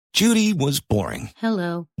Judy was boring.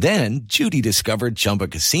 Hello. Then Judy discovered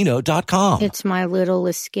ChumbaCasino.com. It's my little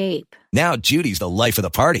escape. Now Judy's the life of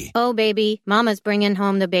the party. Oh, baby, mama's bringing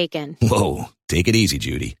home the bacon. Whoa, take it easy,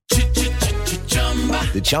 Judy.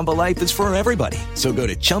 The Chumba life is for everybody. So go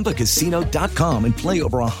to ChumbaCasino.com and play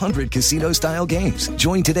over 100 casino-style games.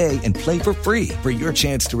 Join today and play for free for your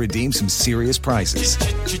chance to redeem some serious prizes.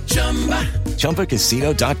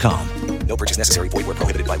 ChumbaCasino.com. No purchase necessary. Void where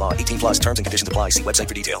prohibited by law. 18 plus terms and conditions apply. See website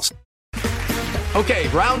for details. Okay,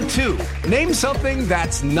 round two. Name something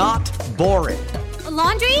that's not boring. A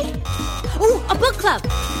laundry? Ooh, a book club.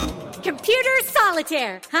 Computer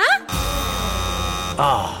solitaire, huh?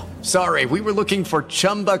 Ah, sorry, we were looking for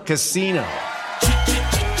Chumba Casino.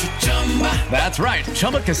 That's right,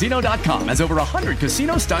 ChumbaCasino.com has over 100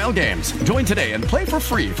 casino-style games. Join today and play for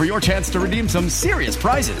free for your chance to redeem some serious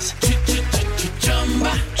prizes.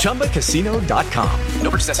 ChumbaCasino.com. No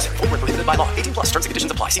purchase necessary. Void where prohibited by law. 18 plus terms and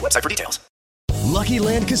conditions apply. See website for details. Lucky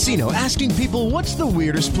Land Casino, asking people, what's the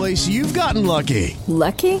weirdest place you've gotten lucky?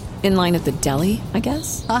 Lucky? In line at the deli, I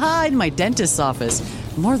guess? Aha, in my dentist's office.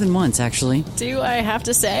 More than once, actually. Do I have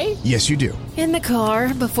to say? Yes, you do. In the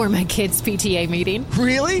car before my kids' PTA meeting.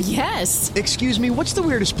 Really? Yes. Excuse me, what's the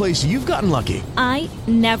weirdest place you've gotten lucky? I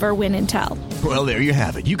never win and tell. Well, there you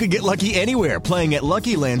have it. You can get lucky anywhere, playing at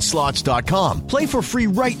LuckyLandSlots.com. Play for free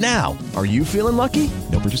right now. Are you feeling lucky?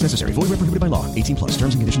 No purchase necessary. Void where prohibited by law. 18 plus.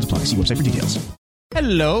 Terms and conditions apply. See website for details.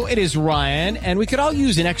 Hello, it is Ryan, and we could all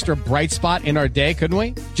use an extra bright spot in our day, couldn't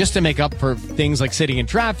we? Just to make up for things like sitting in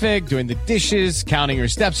traffic, doing the dishes, counting your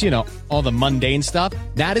steps, all the mundane stuff.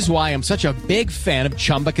 That is why I'm such a big fan of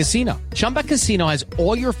Chumba Casino. Chumba Casino has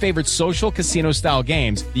all your favorite social casino-style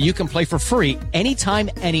games that you can play for free anytime,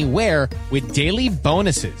 anywhere with daily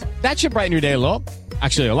bonuses. That should brighten your day a little.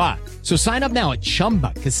 Actually, a lot. So sign up now at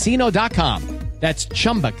ChumbaCasino.com. That's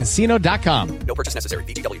ChumbaCasino.com. No purchase necessary.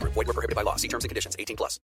 VGW Group. Void where prohibited by law. See terms and conditions. 18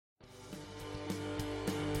 plus.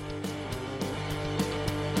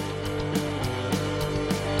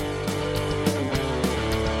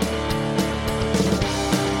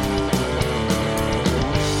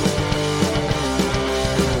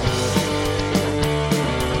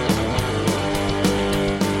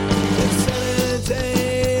 It's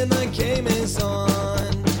Saturday and the game is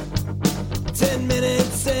on. 10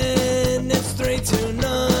 minutes in, it's 3-2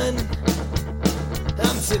 none.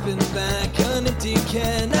 I'm sipping back an empty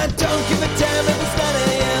can. I don't give a damn if it's 9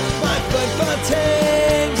 a.m. My football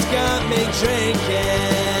team's got me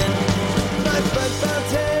drinking. My football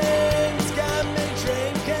team's got me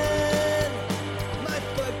drinking. My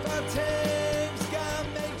football team's got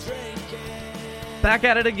me drinking. Back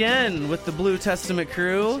at it again with the Blue Testament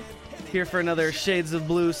crew. Here for another Shades of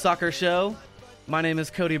Blue soccer show. My name is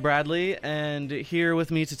Cody Bradley, and here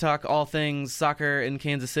with me to talk all things soccer in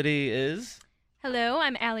Kansas City is... Hello,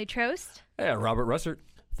 I'm Allie Trost. Hey, Robert Russert.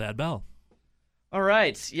 Thad Bell. All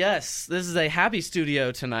right, yes, this is a happy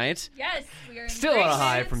studio tonight. Yes, we are Still on a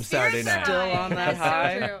high from Saturday night. Still on that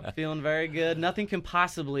high. True. Feeling very good. Nothing can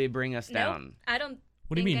possibly bring us Nope, down. I don't.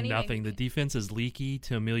 What do you think mean anything nothing? The can- defense is leaky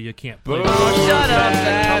to Amelia can't play. Shut up,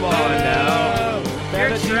 Thad. Come on now. You're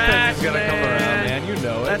The trash, defense is going to come man. around, man. You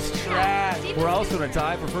know it. That's trash. We're also in a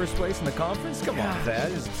tie for first place in the conference. Come on,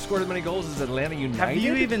 Thad. Has scored as many goals as Atlanta United. Have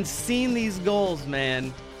you even seen these goals,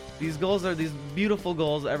 man? These goals are these beautiful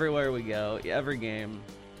goals everywhere we go, every game.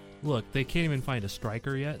 Look, they can't even find a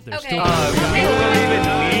striker yet. They're Okay. still. You don't even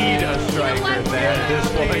need a striker, what? Thad, at this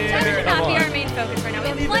point. That should Come not be on. our main focus right now. We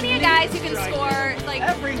have plenty of guys who can score. Like,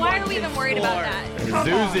 why are we even worried about that?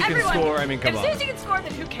 Zuzi can Everyone- score. I mean, come if on. Susie can score,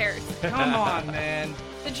 then who cares? Come on, man.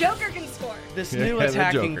 The Joker can score. This Yeah, new the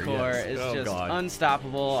attacking Joker, core yes. is Oh, just God.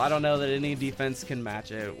 unstoppable. I don't know that any defense can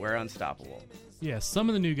match it. We're unstoppable. Yeah, some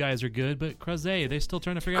of the new guys are good, but Crozet, they're still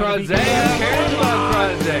trying to figure out. Crozet, who cares about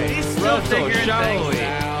Crozet? He's still figuring things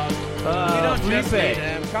out. We don't just need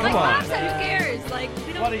him. Come Like on. Bob said, who cares? Like,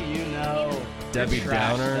 we don't. What do you know? Debbie You're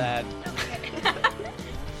trash, Downer. Thad.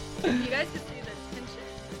 You guys could see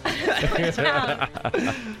the tension.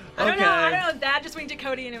 I don't know. Dad just winked at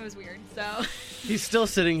Cody and it was weird. So. He's still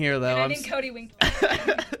sitting here, though. And I think Cody winked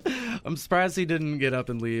back. I'm surprised he didn't get up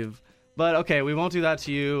and leave. But okay, we won't do that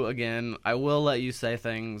to you again. I will let you say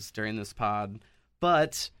things during this pod.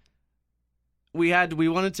 But we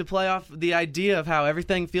wanted to play off the idea of how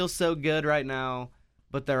everything feels so good right now,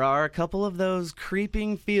 but there are a couple of those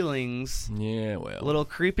creeping feelings. Yeah, well. Little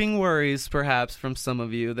creeping worries, perhaps, from some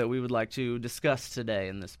of you that we would like to discuss today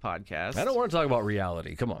in this podcast. I don't want to talk about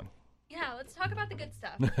reality. Come on. Yeah, let's talk about the good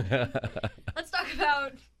stuff. Let's talk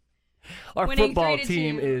about Our Winning football 3-2.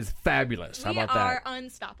 team is fabulous. How We about are that?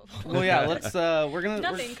 unstoppable. Well, yeah. Let's.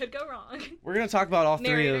 Nothing could go wrong. We're gonna talk about all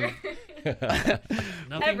three of.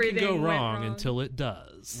 Nothing Everything can go went wrong wrong. until it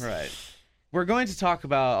does. Right. We're going to talk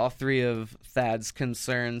about all three of Thad's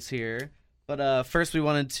concerns here, but first we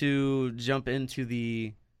wanted to jump into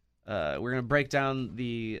the. We're gonna break down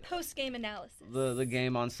the Post-game analysis. the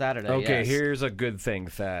game on Saturday. Okay, yes. here's a good thing,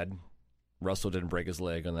 Thad. Russell didn't break his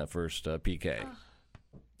leg on that first PK.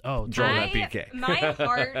 Oh, drawing that PK. My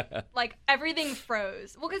heart, like, everything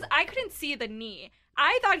froze. Well, because I couldn't see the knee.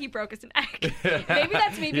 I thought he broke his neck. Maybe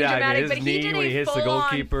that's me being dramatic, but he did when he a hits the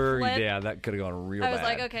goalkeeper, flip. yeah, that could have gone real I was bad.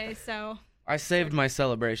 like, okay, so I saved my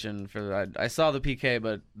celebration for that. I saw the PK,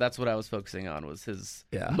 but that's what I was focusing on was his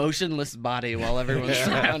motionless body while everyone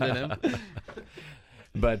surrounded him.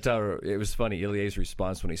 But it was funny. Ilya's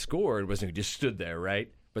response when he scored wasn't he just stood there,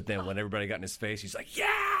 right? But then when everybody got in his face, he's like, "Yeah,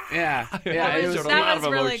 yeah." It was, that was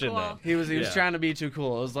really cool. then. He was trying to be too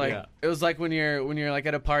cool. It was like when you're like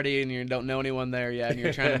at a party and you don't know anyone there yet, and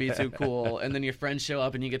you're trying to be too cool, and then your friends show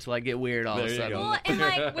up and you get to like get weird all of a sudden. Well, and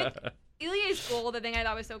like with Ilya's goal, the thing I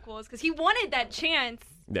thought was so cool is because he wanted that chance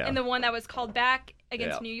in the one that was called back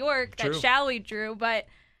against New York that Shalley drew. But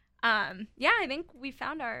I think we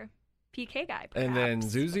found our PK guy, perhaps. And then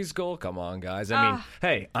Zuzi's goal, come on, guys. I mean,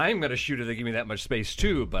 hey, I'm going to shoot if they give me that much space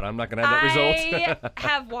too, but I'm not going to have that result. I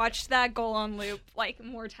have watched that goal on loop like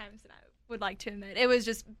more times than I would like to admit. It was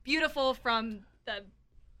just beautiful from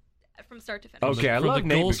start to finish. Okay, I From love the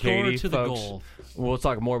Nate goal scorer Bukaty, to the folks. goal. We'll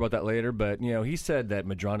talk more about that later, but he said that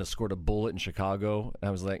Madrona scored a bullet in Chicago. I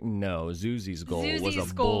was like, no, Zuzi's goal was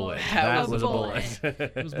a bullet. That was a bullet.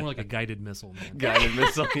 It was more like a guided missile, man. Guided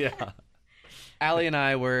missile, yeah. Allie and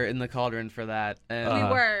I were in the cauldron for that, and we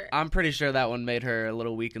were. I'm pretty sure that one made her a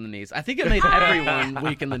little weak in the knees. I think it made everyone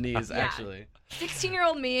weak in the knees, actually.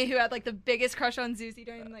 16-year-old me who had like the biggest crush on Zuzi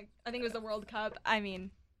during I think it was the World Cup. I mean.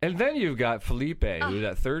 And then you've got Felipe, who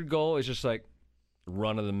that third goal is just like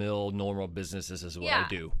run-of-the-mill, normal business. This is what I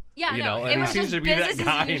do. Yeah, and he seems to be that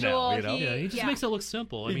guy now. He just makes it look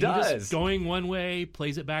simple. He He does. just going one way,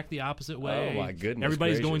 plays it back the opposite way. Oh, my goodness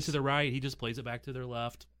Everybody's going gracious. to the right. He just plays it back to their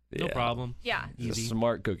left. No Yeah. problem. Yeah. He's Easy. a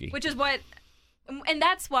smart cookie. Which is and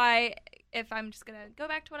that's why, if I'm just going to go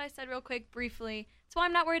back to what I said real quick, briefly, that's why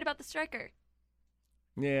I'm not worried about the striker.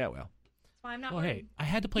 Yeah, well. That's why I'm not Well, worried. hey, I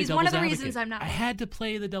had to play He's devil's one of the advocate. reasons I'm not I had to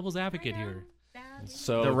play the devil's advocate here.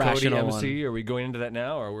 So, The Cody rational MC, are we going into that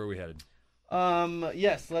now, or where are we headed?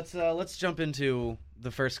 Yes, let's jump into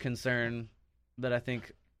the first concern that I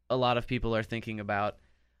think a lot of people are thinking about.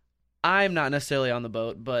 I'm not necessarily on the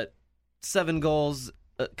boat, but 7 goals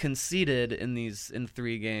conceded in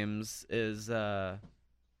 3 games is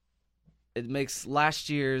it makes last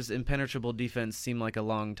year's impenetrable defense seem like a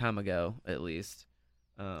long time ago, at least.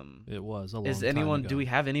 It was a long Is time anyone? ago. Do we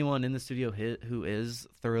have anyone in the studio who is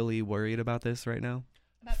thoroughly worried about this right now?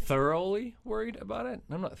 Thoroughly worried about it?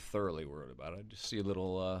 I'm not thoroughly worried about it. I just see a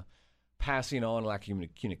little passing on, lack of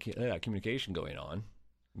communication going on.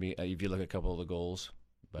 If you look at a couple of the goals.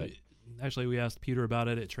 But Actually, we asked Peter about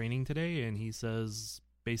it at training today, and he says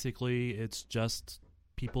basically it's just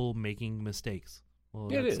people making mistakes.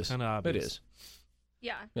 Well, it that's is. kind of obvious. It is.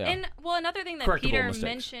 Yeah. Yeah. And, another thing that Correctable Peter mistakes.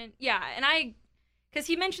 mentioned, and because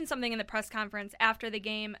he mentioned something in the press conference after the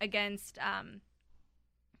game against,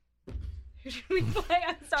 who did we play?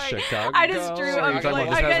 I'm sorry. Chicago. I just drew Sorry, up you're talking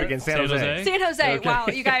about this past weekend, San Jose. San Jose. Okay. Wow,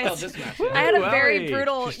 you guys. this match. I had a Well, very hey,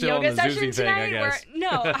 brutal she's still on yoga the Zuzi session thing, I tonight where,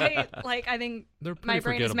 guess. I think They're my pretty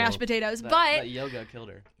brain is forgettable. mashed potatoes. That yoga killed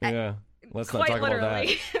her. Yeah. Let's not quite talk literally.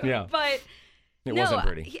 about that. Yeah. But It wasn't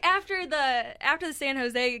pretty. After the San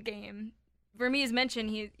Jose game, Vermees mentioned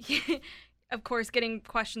he of course getting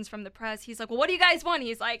questions from the press. He's like, "Well, what do you guys want?"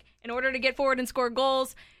 He's like, "In order to get forward and score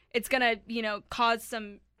goals, it's gonna cause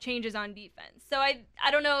some changes on defense." So I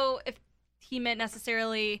don't know if he meant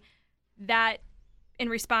necessarily that in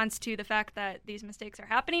response to the fact that these mistakes are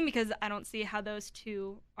happening, because I don't see how those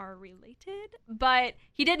two are related. But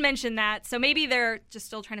he did mention that, so maybe they're just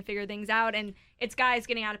still trying to figure things out, and it's guys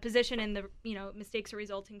getting out of position, and the mistakes are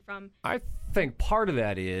resulting from. I think part of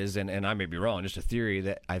that is, and I may be wrong, just a theory,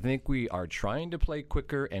 that I think we are trying to play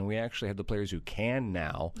quicker, and we actually have the players who can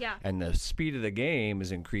now. Yeah. And the speed of the game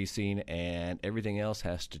is increasing, and everything else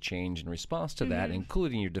has to change in response to that,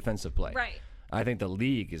 including your defensive play. Right. I think the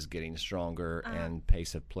league is getting stronger, and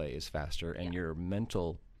pace of play is faster, and your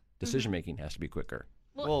mental decision-making has to be quicker.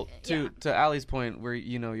 Well, to Allie's point, where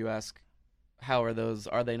you ask, how are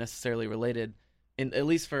they necessarily related? At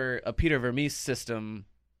least for a Peter Vermees system,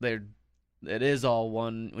 it is all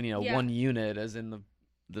one one unit, as in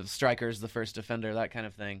the striker's the first defender, that kind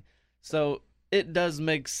of thing. So it does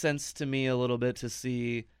make sense to me a little bit to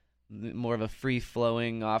see more of a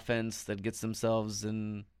free-flowing offense that gets themselves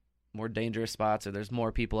in more dangerous spots, or there's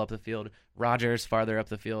more people up the field. Rodgers farther up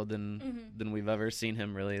the field than we've ever seen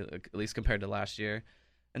him, really, at least compared to last year.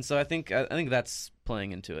 And so I think that's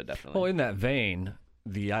playing into it, definitely. Well, in that vein,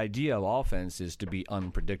 the idea of offense is to be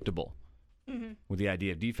unpredictable. With the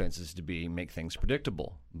idea of defense is to make things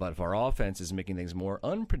predictable. But if our offense is making things more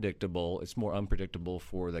unpredictable, it's more unpredictable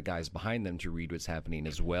for the guys behind them to read what's happening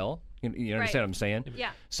as well. You understand what I'm saying?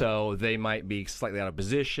 Yeah. So they might be slightly out of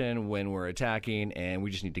position when we're attacking, and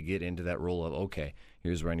we just need to get into that role of, okay,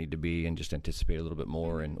 here's where I need to be, and just anticipate a little bit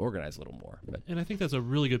more and organize a little more. And I think that's a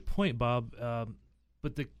really good point, Bob.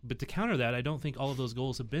 But to counter that, I don't think all of those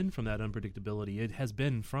goals have been from that unpredictability. It has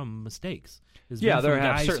been from mistakes. There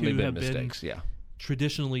have certainly been mistakes.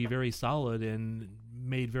 Traditionally very solid and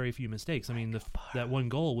made very few mistakes. I mean, that one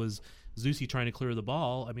goal was Zusi trying to clear the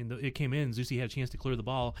ball. I mean, it came in. Zusi had a chance to clear the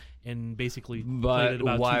ball and basically played it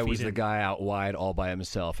about 2 feet why was in. the guy out wide all by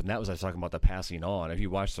himself? And that was I was talking about the passing on. If you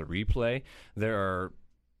watch the replay, Shaoli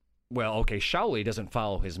doesn't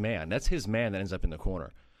follow his man. That's his man that ends up in the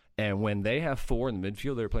corner. And when they have 4 in the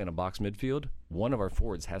midfield, they're playing a box midfield, one of our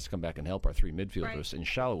forwards has to come back and help our 3 midfielders, right. And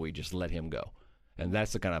Shallowy just let him go. And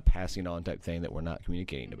that's the kind of passing on type thing that we're not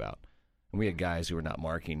communicating about. And we had guys who were not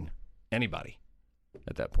marking anybody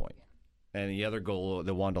at that point. And the other goal,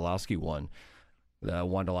 the Wondolowski one,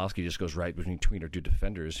 Wondolowski just goes right between our 2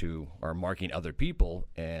 defenders who are marking other people,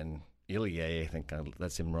 and Ilie, I think, kind of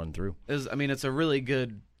lets him run through. It's a really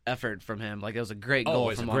good effort from him. Like, it was a great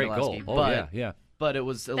goal from Wondolowski. Oh, it's a great goal. Yeah. But it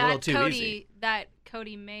was a little too easy. That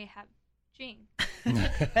Cody may have jinxed.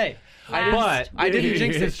 Hey, I didn't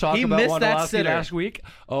jinx it. Talk he about missed that Wondolowski sitter last week.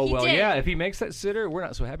 Oh, he well, did. yeah. If he makes that sitter, we're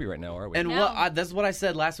not so happy right now, are we? And that's what I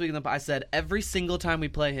said last week. I said every single time we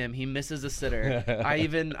play him, he misses a sitter. I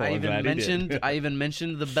even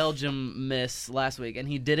mentioned the Belgium miss last week, and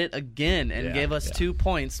he did it again and gave us 2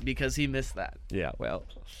 points because he missed that. Yeah, well.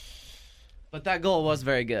 But that goal was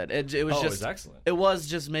very good. It was excellent. It was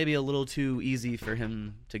just maybe a little too easy for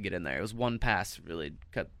him to get in there. It was one pass really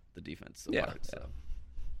cut the defense apart. So.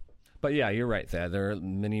 But yeah, you're right, Thad. There are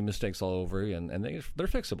many mistakes all over, and they're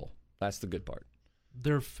fixable. That's the good part.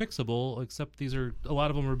 They're fixable, except a lot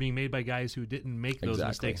of them are being made by guys who didn't make those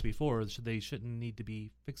mistakes before. They shouldn't need to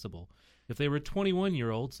be fixable. If they were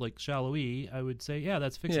 21-year-olds like Shallowy, I would say, yeah,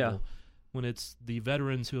 that's fixable. Yeah. When it's the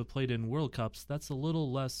veterans who have played in World Cups, that's a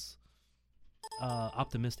little less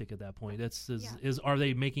optimistic at that point. Are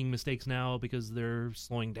they making mistakes now because they're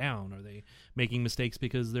slowing down? Are they making mistakes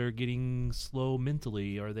because they're getting slow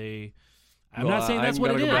mentally? Are they? I'm not saying that's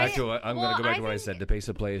what it is. I'm going to go back to what I said. The pace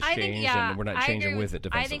of play has changed, and we're not changing with it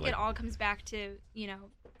defensively. I think it all comes back to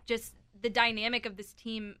just the dynamic of this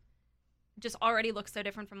team. Just already looks so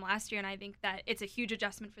different from last year, and I think that it's a huge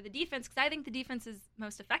adjustment for the defense because I think the defense is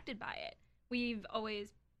most affected by it. We've always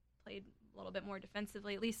played a little bit more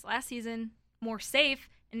defensively, at least last season. More safe,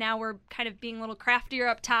 and now we're kind of being a little craftier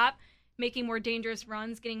up top, making more dangerous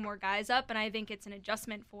runs, getting more guys up, and I think it's an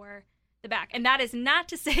adjustment for the back. And that is not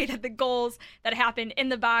to say that the goals that happened in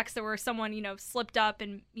the box that where someone, slipped up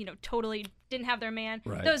and, totally didn't have their man,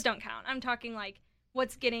 those don't count. I'm talking like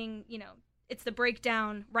what's getting, it's the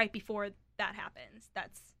breakdown right before that happens.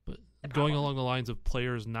 That's going along the lines of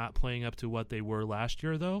players not playing up to what they were last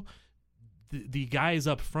year, though. The guys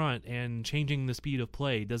up front and changing the speed of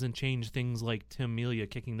play doesn't change things like Tim Melia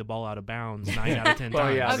kicking the ball out of bounds 9 out of 10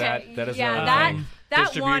 times. Yeah, okay. that is that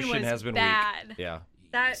one was has been bad. weak. Yeah.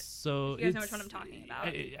 So you guys know which one I'm talking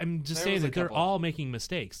about. I'm just saying that they're all making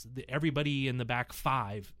mistakes. Everybody in the back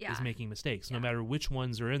 5 is making mistakes, no matter which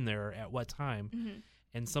ones are in there at what time. Mm-hmm.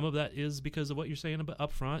 And some of that is because of what you're saying about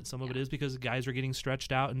up front. Some of it is because guys are getting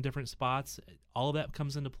stretched out in different spots. All of that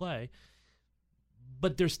comes into play.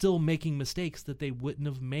 But they're still making mistakes that they wouldn't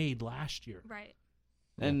have made last year. Right.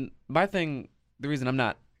 And the reason I'm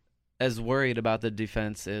not as worried about the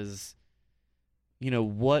defense is,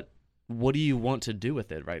 what do you want to do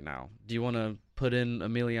with it right now? Do you want to put in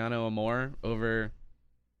Emiliano Amor over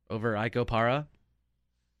Iko Para?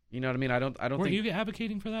 You know what I mean? I don't Were think. you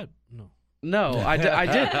advocating for that? No, I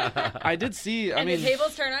did see. The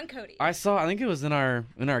tables turn on Cody. I think it was in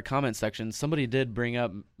our comment section. Somebody did bring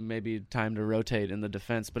up maybe time to rotate in the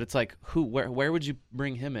defense, but it's like where would you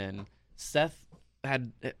bring him in? Seth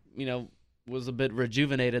had was a bit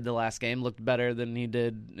rejuvenated the last game, looked better than he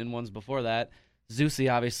did in ones before that.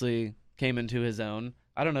 Zusi obviously came into his own.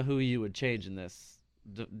 I don't know who you would change in this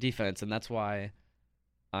defense, and that's why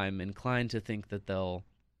I'm inclined to think that they'll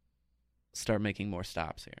start making more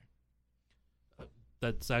stops here.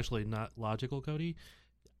 That's actually not logical, Cody.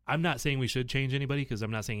 I'm not saying we should change anybody because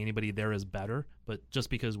I'm not saying anybody there is better, but just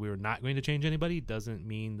because we're not going to change anybody doesn't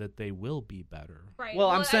mean that they will be better. Right. Well,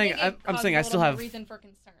 I'm saying I still have reason for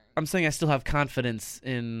concern. I'm saying I still have confidence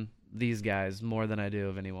in these guys more than I do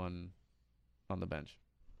of anyone on the bench.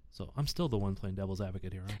 So I'm still the one playing devil's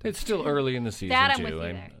advocate here. It's still early in the season That I'm too. with you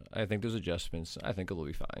there. I think there's adjustments. I think it'll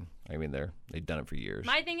be fine. I mean, they've done it for years.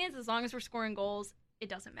 My thing is, as long as we're scoring goals, it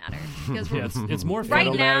doesn't matter because Yeah, it's more fun. right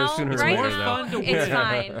It'll now. matter sooner or Right later, now, though. it's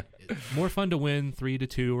fine. It's more fun to win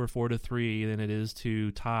 3-2 or 4-3 than it is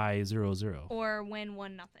to tie 0-0 Or win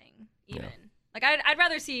 1-0 even. Yeah. Like I'd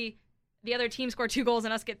rather see the other team score 2 goals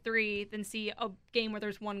and us get 3 than see a game where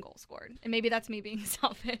there's 1 goal scored. And maybe that's me being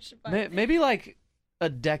selfish. But Maybe like a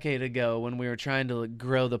decade ago when we were trying to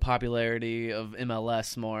grow the popularity of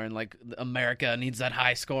MLS more and like America needs that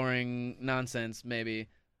high scoring nonsense maybe.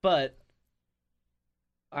 But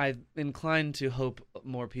I'm inclined to hope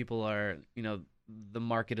more people are, the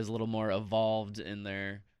market is a little more evolved in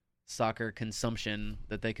their soccer consumption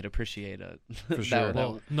that they could appreciate it. For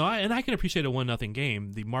sure. I can appreciate a 1-0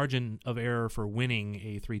 game. The margin of error for winning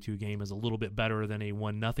a 3-2 game is a little bit better than a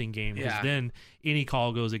 1-0 game because then any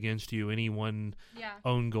call goes against you, any one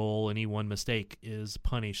own goal, any one mistake is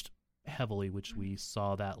punished heavily, which we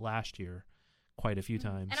saw that last year quite a few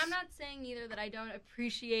times. And I'm not saying either that I don't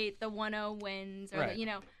appreciate the 1-0 wins or Right.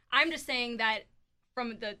 I'm just saying that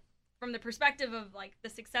from the perspective of like the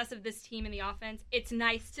success of this team in the offense, it's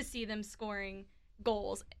nice to see them scoring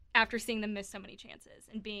goals after seeing them miss so many chances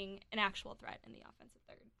and being an actual threat in the offensive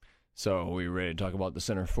third. So are we ready to talk about the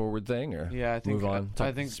center forward thing, or I think move on?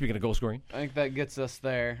 I think Speaking of goal scoring, I think that gets us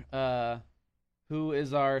there. Who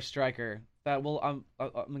is our striker? I'm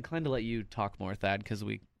inclined to let you talk more, Thad, because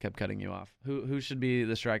we kept cutting you off. Who should be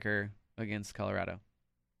the striker against Colorado?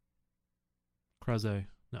 Krause.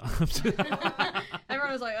 No.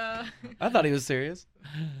 Everyone was like, I thought he was serious.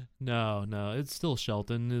 No. It's still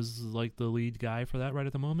Shelton is like the lead guy for that right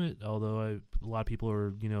at the moment. Although a lot of people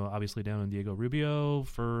are, obviously down on Diego Rubio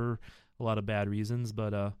for a lot of bad reasons.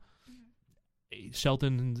 But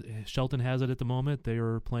Shelton has it at the moment. They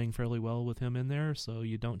are playing fairly well with him in there, so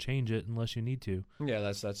you don't change it unless you need to. Yeah,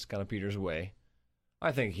 that's kind of Peter's way.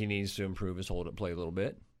 I think he needs to improve his hold-up play a little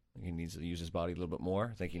bit. He needs to use his body a little bit more.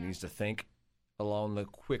 I think he needs to think along the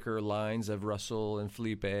quicker lines of Russell and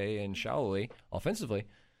Felipe and Shaoli offensively,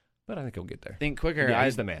 but I think he'll get there. Think quicker. Yeah,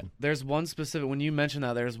 he's the man. There's one specific, when you mentioned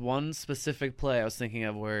that, there's one specific play I was thinking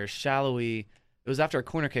of where Shaoli, it was after a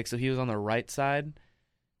corner kick, so he was on the right side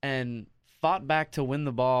and fought back to win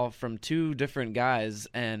the ball from 2 different guys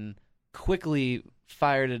and quickly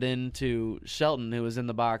fired it into Shelton, who was in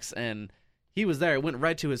the box, and he was there. It went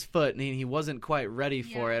right to his foot, and he wasn't quite ready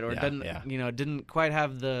for it, or didn't quite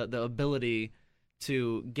have the ability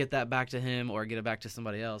to get that back to him or get it back to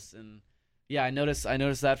somebody else. And I noticed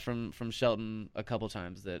that from Shelton a couple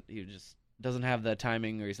times, that he just doesn't have the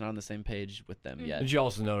timing, or he's not on the same page with them yet. Did you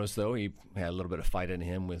also notice, though, he had a little bit of fight in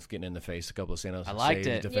him with getting in the face a couple of San Jose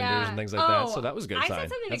defenders and things like that, so that was a good sign. I said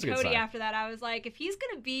something to Cody after that. I was like, if he's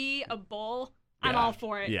going to be a bull, I'm all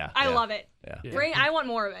for it. Yeah, I love it. Yeah. I want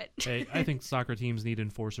more of it. Hey, I think soccer teams need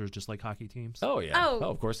enforcers just like hockey teams. Oh, yeah. Oh,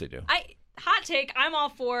 of course they do. Hot take, I'm all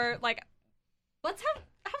for, like, let's have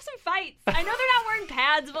some fights. I know they're not wearing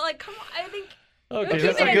pads, but, like, come on, I think... Okay,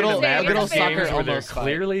 that's a good old soccer where they're almost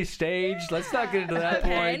clearly staged. Let's not get into that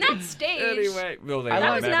point. Not staged. Anyway, well,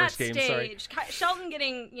 that was not staged. Shelton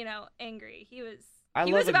getting, angry. He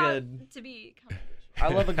was about to be. I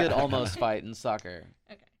love a good almost fight in soccer.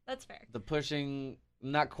 Okay, that's fair. The pushing,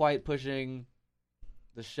 not quite pushing,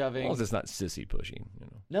 the shoving. Well, it's not sissy pushing,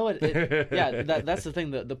 No, that's the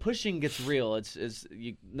thing. The pushing gets real.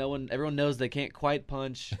 Everyone knows they can't quite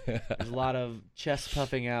punch. There's a lot of chest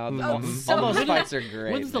puffing out. Almost fights are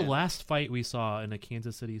great. When's the last fight we saw in a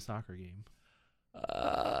Kansas City soccer game?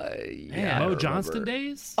 Mo Johnston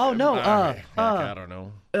days? Oh no, I don't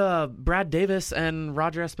know. Brad Davis and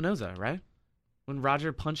Roger Espinoza, right? When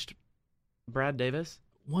Roger punched Brad Davis.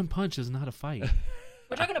 One punch is not a fight.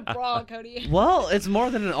 We're talking a brawl, Cody. Well, it's more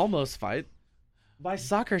than an almost fight. By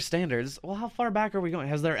soccer standards, well, how far back are we going?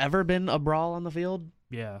 Has there ever been a brawl on the field?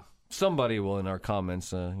 Yeah. Somebody will in our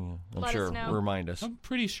comments, I'm sure, remind us. I'm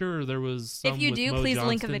pretty sure there was some. If you do, please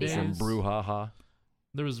link a video. Some brouhaha.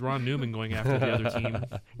 There was Ron Newman going after the other team.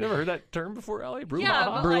 Never heard that term before, Ellie? Brouhaha?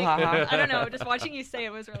 Yeah, but I don't know. Just watching you say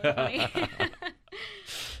it was really funny.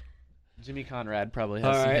 Jimmy Conrad probably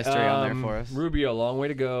has some history on there for us. Rubio, long way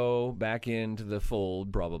to go back into the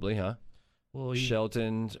fold, probably, huh? Well,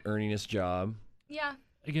 Shelton's earning his job. Yeah.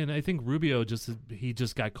 Again, I think Rubio just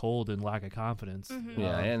got cold and lack of confidence. Mm-hmm.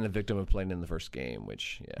 Yeah, and the victim of playing in the first game,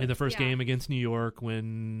 which in the first game against New York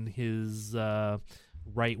when his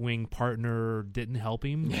right wing partner didn't help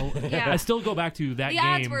him. Yeah. I still go back to that the game.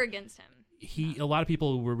 odds were against him. A lot of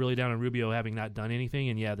people were really down on Rubio having not done anything,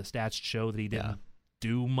 and the stats show that he didn't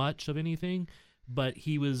do much of anything, but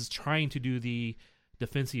he was trying to do the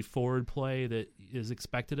defensive forward play that is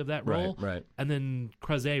expected of that role, right. And then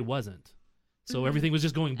Crozet wasn't. So everything was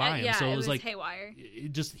just going by him. So it was like haywire.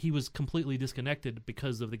 He was completely disconnected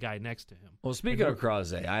because of the guy next to him. Well, speaking of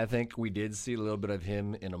Crozet, I think we did see a little bit of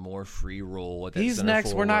him in a more free role. He's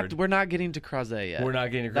next. Forward. We're not getting to Crozet yet. We're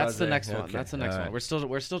not getting to Crozet. That's the next one. Okay. That's the next one.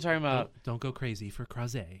 We're still talking about. Don't go crazy for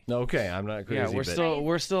Crozet. Okay, I'm not crazy. Yeah,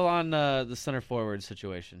 we're still on the center forward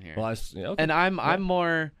situation here. Well, okay. And I'm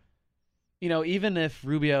more, even if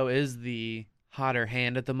Rubio is the hotter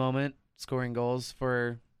hand at the moment, scoring goals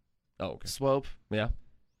for Swope. Yeah.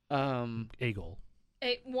 A goal.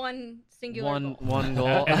 One singular goal. One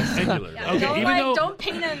goal. Singular. Yeah, Okay, don't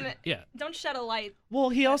paint him. Yeah. Don't shed a light. Well,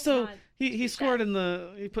 he also he scored in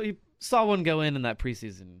he saw one go in that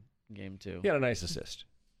preseason game too. He had a nice assist.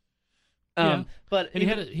 But and he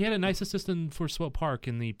had a nice assist for Swope Park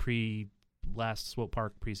in the last Swope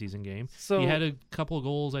Park preseason game. So he had a couple of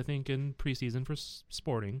goals, I think, in preseason for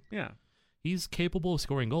Sporting. Yeah. He's capable of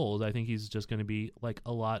scoring goals. I think he's just going to be like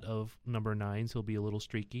a lot of number 9s. He'll be a little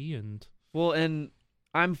streaky and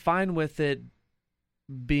I'm fine with it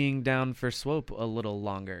being down for Swope a little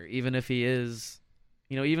longer, even if he is,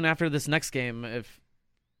 even after this next game, if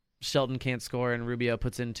Shelton can't score and Rubio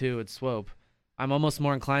puts in 2 at Swope, I'm almost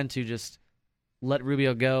more inclined to just let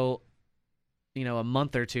Rubio go, a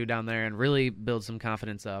month or 2 down there and really build some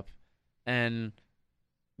confidence up and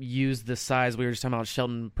use the size. We were just talking about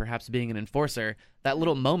Shelton perhaps being an enforcer. That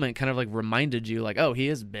little moment kind of like reminded you like, oh, he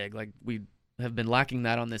is big. Like we have been lacking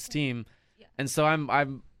that on this team. Yeah. And so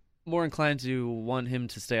I'm more inclined to want him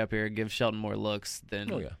to stay up here and give Shelton more looks than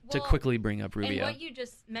to quickly bring up Rubio. And what you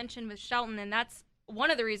just mentioned with Shelton, and that's one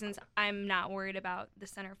of the reasons I'm not worried about the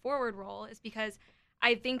center forward role, is because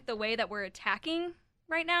I think the way that we're attacking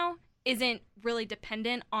right now isn't really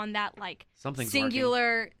dependent on that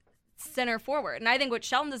singular center forward. And I think what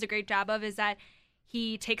Shelton does a great job of is that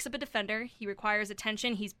he takes up a defender, he requires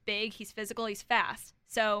attention, he's big, he's physical, he's fast.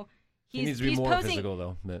 So he needs to be more physical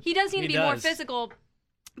though. He does need to be more physical,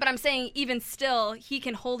 but I'm saying even still, he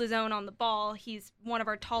can hold his own on the ball. He's one of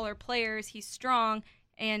our taller players, he's strong,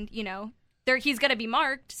 and he's going to be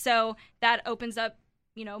marked, so that opens up,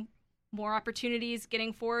 more opportunities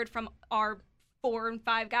getting forward from our 4 and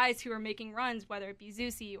 5 guys who are making runs, whether it be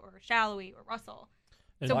Zusi or Shallowy or Russell.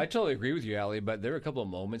 So I totally agree with you, Allie, but there were a couple of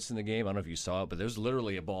moments in the game, I don't know if you saw it, but there's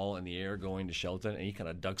literally a ball in the air going to Shelton, and he kind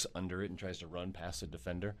of ducks under it and tries to run past the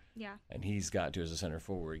defender. Yeah. And he's got to, as a center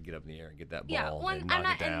forward, get up in the air and get that ball and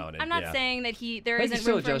knock it down. I'm not saying that there isn't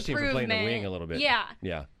still room for adjusting improvement. for playing the wing a little bit. Yeah.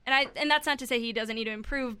 Yeah. And that's not to say he doesn't need to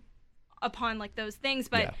improve upon those things,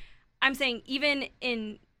 but I'm saying even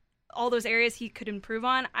in all those areas he could improve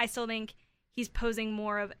on, I still think he's posing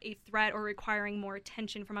more of a threat or requiring more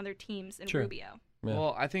attention from other teams than Rubio. Yeah.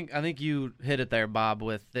 Well, I think you hit it there, Bob,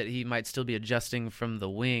 with that he might still be adjusting from the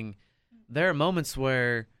wing. There are moments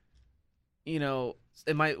where, we were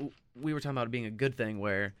talking about it being a good thing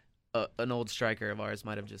where an old striker of ours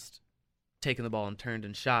might have just taken the ball and turned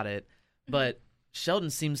and shot it. But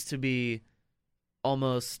Sheldon seems to be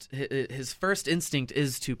almost, his first instinct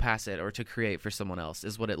is to pass it or to create for someone else,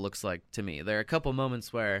 is what it looks like to me. There are a couple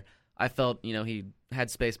moments where I felt, he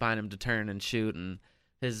had space behind him to turn and shoot, and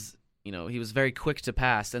he was very quick to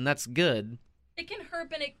pass, and that's good. It can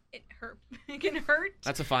hurt, and it hurt. It can hurt.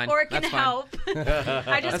 That's a fine. Or it can help.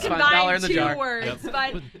 I just combined 2 words,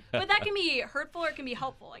 but that can be hurtful or it can be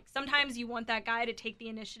helpful. Like sometimes you want that guy to take the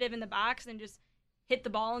initiative in the box and just hit the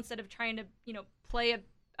ball instead of trying to, play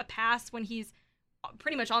a pass when he's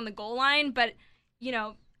pretty much on the goal line. But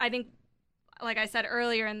I think, like I said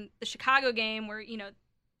earlier in the Chicago game, where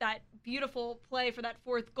that beautiful play for that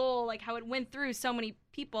 4th goal, like how it went through so many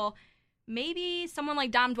people. Maybe someone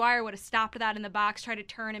like Dom Dwyer would have stopped that in the box, tried to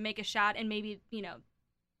turn and make a shot, and maybe, the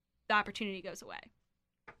opportunity goes away.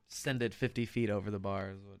 Send it 50 feet over the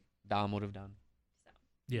bar is what Dom would have done.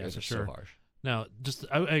 Yeah, for sure. So harsh. Now, just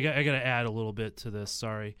I got to add a little bit to this.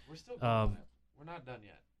 Sorry. We're still going We're not done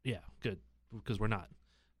yet. Yeah, good, because we're not.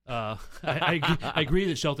 I agree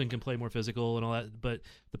that Shelton can play more physical and all that, but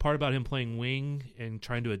the part about him playing wing and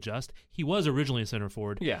trying to adjust, he was originally a center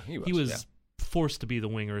forward. Yeah, he was. He was forced to be the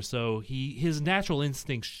winger, so his natural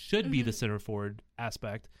instinct should be the center forward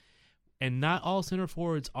aspect, and not all center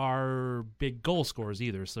forwards are big goal scorers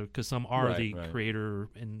either. So because some are the creator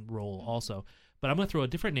and role also. But I'm going to throw a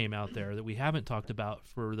different name out there that we haven't talked about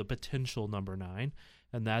for the potential number 9,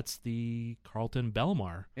 and that's the Carlton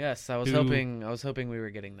Belmar. Yes, I was hoping we were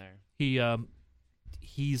getting there. He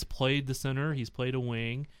he's played the center, he's played a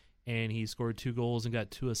wing, and he scored 2 goals and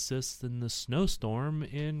got 2 assists in the snowstorm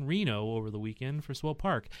in Reno over the weekend for Swell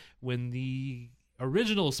Park when the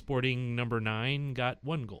original Sporting number 9 got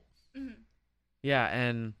 1 goal. Mm-hmm. Yeah,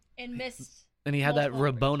 and missed. And he had that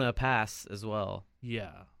Rabona pass as well.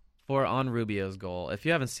 Yeah. On Rubio's goal. If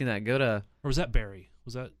you haven't seen that, go to. Or was that Barry?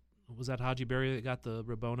 Was that Haji Barry that got the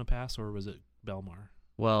Rabona pass, or was it Belmar?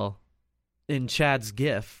 Well, in Chad's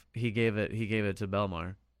GIF, he gave it to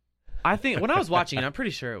Belmar. I think when I was watching it, I'm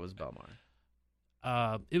pretty sure it was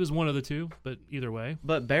Belmar. It was one of the two, but either way.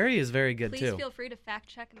 But Barry is very good too. Please feel free to fact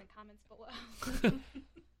check in the comments below.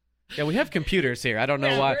 Yeah, we have computers here. I don't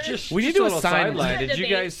know why. We need to to assign. Did you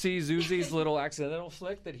guys see Zuzi's little accidental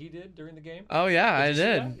flick that he did during the game? Oh yeah, I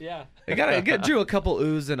did. Yeah, it drew a couple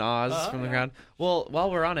oohs and ahs from the ground. Well, while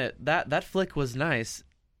we're on it, that flick was nice.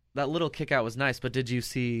 That little kick out was nice. But did you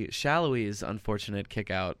see Shallowy's unfortunate kick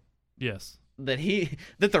out? Yes. That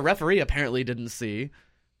the referee apparently didn't see.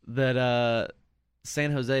 That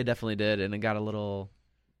San Jose definitely did, and it got a little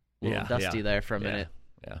dusty there for a minute.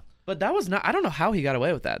 Yeah. But that was not. I don't know how he got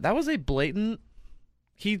away with that. That was a blatant.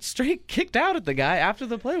 He straight kicked out at the guy after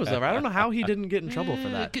the play was over. I don't know how he didn't get in trouble for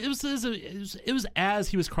that. It was as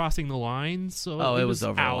he was crossing the line, so it was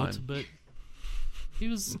over out, the line. but he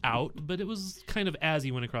was out. But it was kind of as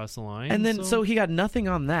he went across the line, and then so he got nothing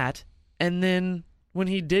on that. And then when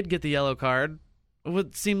he did get the yellow card, it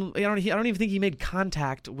would seem I don't even think he made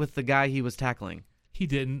contact with the guy he was tackling. He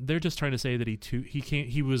didn't. They're just trying to say that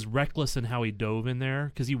he was reckless in how he dove in there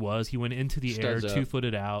because he went into the air,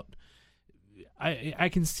 2-footed out. I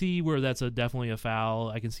can see where that's definitely a foul.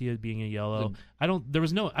 I can see it being a yellow. I don't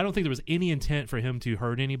think there was any intent for him to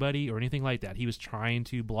hurt anybody or anything like that. He was trying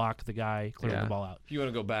to block the guy clearing the ball out. If you want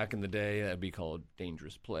to go back in the day, that'd be called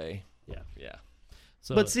dangerous play. Yeah.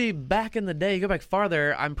 So, but see, back in the day, you go back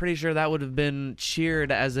farther, I'm pretty sure that would have been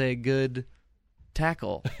cheered as a good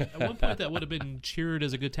tackle. At one point, that would have been cheered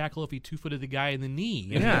as a good tackle if he 2-footed the guy in the knee.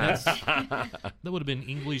 That would have been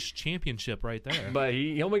English championship right there. But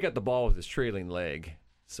he only got the ball with his trailing leg,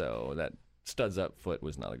 so that studs up foot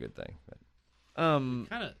was not a good thing. But,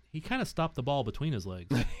 he kind of stopped the ball between his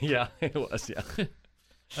legs. Yeah, it was. Yeah.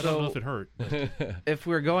 I don't know if it hurt. If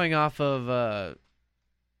we're going off of,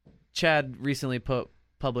 Chad recently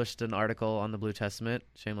published an article on the Blue Testament,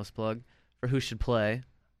 shameless plug, for who should play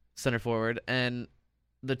center forward, and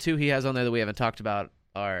the two he has on there that we haven't talked about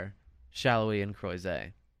are Shallowy and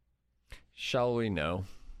Croizet. Shallowy, no.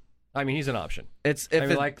 I mean, he's an option.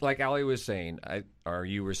 Like Ali was saying, or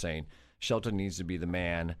you were saying, Shelton needs to be the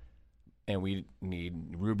man, and we need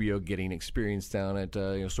Rubio getting experience down at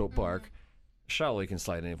Swope Park. Shallowy can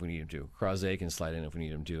slide in if we need him to. Croizet can slide in if we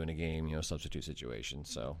need him to in a game, substitute situation.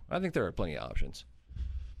 So I think there are plenty of options.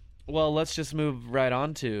 Well, let's just move right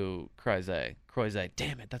on to Croizet.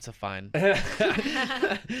 Damn it, that's a fine. Okay,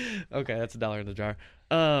 that's $1 in the jar.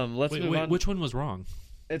 Let's move on. Which one was wrong?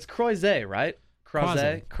 It's Croizet, right?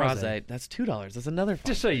 Croizet. Croizet. That's $2. That's another fine.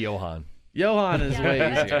 Just say Johan. Johan is way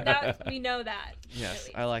easier. We know that. Yes,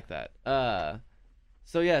 I like that.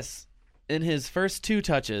 So yes, in his first 2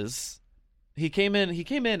 touches, he came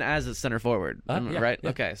in as a center forward, right? Yeah.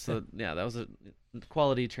 Okay, so that was a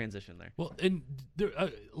quality transition there. Well, and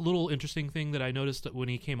a little interesting thing that I noticed when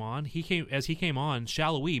he came on,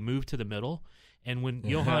 Shallowy moved to the middle, and when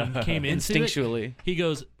Johan came in instinctually, he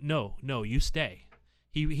goes, "No, you stay."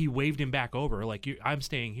 He waved him back over, like I'm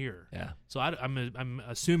staying here. Yeah. So I'm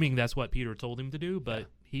assuming that's what Peter told him to do, but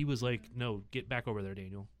he was like, "No, get back over there,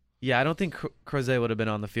 Daniel." Yeah, I don't think Croizet would have been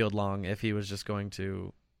on the field long if he was just going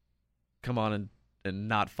to come on and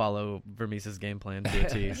not follow Vermees's game plan to a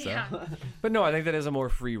T. So. But no, I think that is a more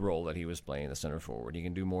free role that he was playing the center forward. He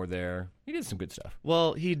can do more there. He did some good stuff.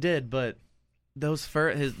 Well, he did, but those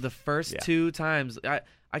the first 2 times, I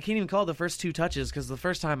can't even call it the first 2 touches because the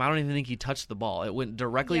first time I don't even think he touched the ball. It went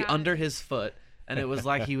directly under his foot, and it was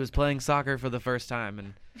like he was playing soccer for the first time,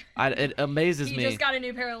 and it amazes me. He just got a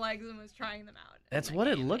new pair of legs and was trying them out. That's what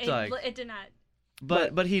it looked like. It did not.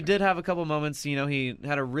 But he did have a couple moments. He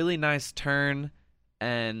had a really nice turn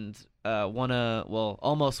and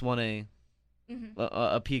almost won a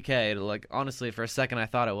PK. Like honestly, for a second I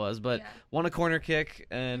thought it was, but won a corner kick,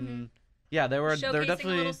 and they're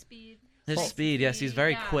definitely a little speed. His speed. Yes, he's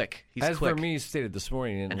very quick. He's as quick. Vermees stated this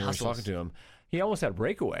morning, and we were talking to him, he almost had a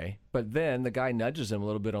breakaway, but then the guy nudges him a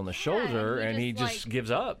little bit on the shoulder, and he just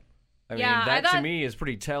gives up. I mean, that to me is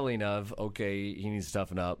pretty telling of, okay, he needs to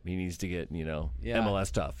toughen up. He needs to get,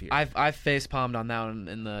 MLS tough here. I've face palmed on that one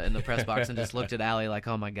in the press box and just looked at Allie like,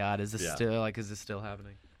 oh my God, is this still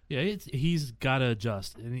happening? Yeah, he's got to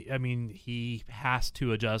adjust. I mean, he has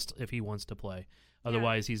to adjust if he wants to play.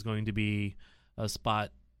 Otherwise, he's going to be a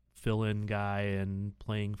spot fill-in guy and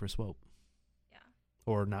playing for Swope. Yeah.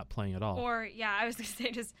 Or not playing at all. Or I was gonna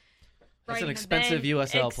say just. That's an expensive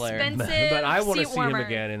USL player. But I want to see him warmer.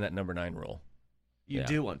 again in that number 9 role. You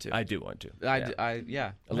do want to. I do want to.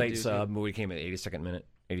 A late sub. We came at 82nd minute,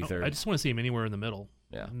 83rd. I just want to see him anywhere in the middle.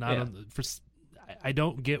 Yeah. I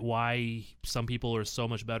don't get why some people are so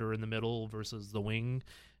much better in the middle versus the wing,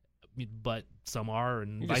 but some are,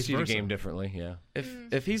 and you vice just see versa. the game differently. Yeah.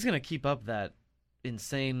 If he's gonna keep up that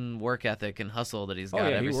insane work ethic and hustle that he's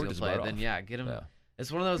got every single play, then get him. Yeah.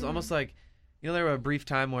 It's one of those almost like, there were a brief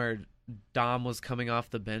time where Dom was coming off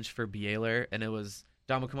the bench for Bieler, and it was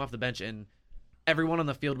Dom would come off the bench and everyone on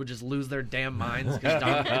the field would just lose their damn minds because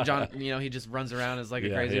John, he just runs around as like a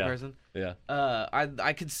crazy person. Yeah.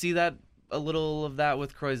 I could see that a little of that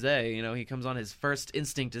with Croizet. He comes on, his first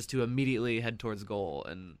instinct is to immediately head towards goal,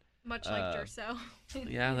 and much like Durso.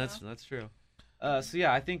 Yeah, that's true.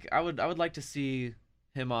 I think I would like to see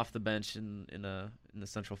him off the bench in the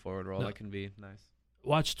central forward role. That can be nice.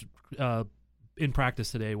 Watched in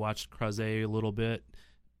practice today. Watched Croizet a little bit.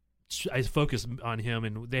 I focused on him,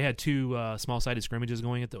 and they had 2 small-sided scrimmages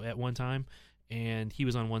going at one time, and he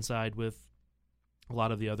was on one side with a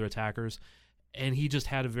lot of the other attackers, and he just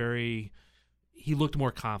had he looked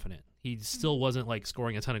more confident. He still wasn't like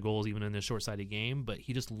scoring a ton of goals even in this short-sided game, but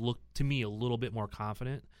he just looked to me a little bit more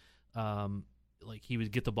confident. Like he would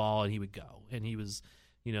get the ball and he would go, and he was,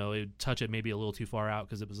 it would touch it maybe a little too far out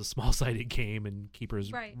because it was a small-sided game and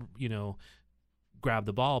keepers, grab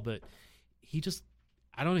the ball, but he just.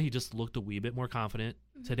 I don't know. He just looked a wee bit more confident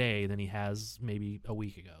today than he has maybe a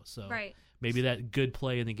week ago. So maybe that good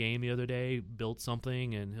play in the game the other day built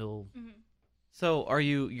something, and he'll. So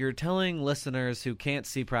you're telling listeners who can't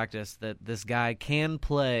see practice that this guy can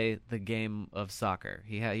play the game of soccer.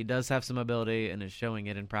 He does have some ability and is showing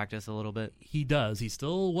it in practice a little bit. He does. He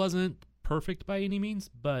still wasn't perfect by any means,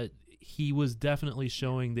 but he was definitely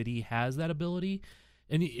showing that he has that ability.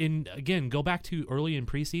 And again, go back to early in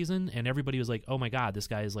preseason, and everybody was like, "Oh my God, this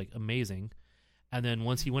guy is like amazing." And then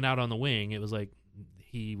once he went out on the wing, it was like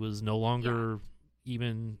he was no longer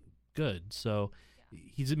even good. So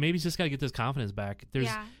he's just got to get this confidence back. There's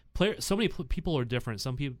so many people are different.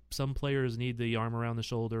 Some players need the arm around the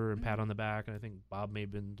shoulder and pat on the back, and I think Bob may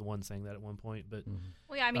have been the one saying that at one point. But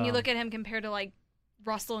you look at him compared to like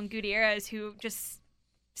Russell and Gutierrez, who just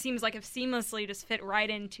seems like have seamlessly just fit right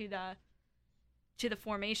into the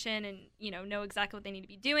formation and know exactly what they need to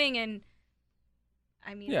be doing. And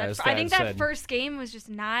I mean, I think that first game was just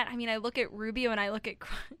not. I mean, I look at Rubio and I look at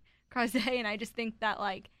Croizet, and I just think that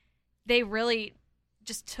like they really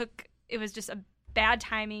just took. It was just a bad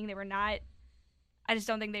timing. They were not. I just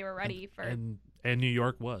don't think they were ready for. And New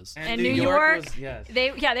York was. And New York was, yes. They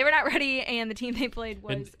were not ready, and the team they played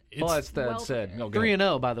was. That's that said.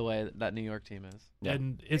 3-0, by the way, that New York team is. Yeah.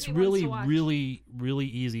 And it's really, really, really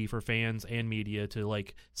easy for fans and media to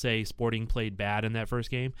like say Sporting played bad in that first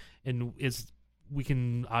game, and we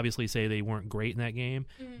can obviously say they weren't great in that game,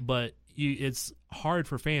 but it's hard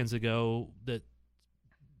for fans to go that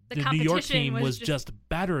the New York team was just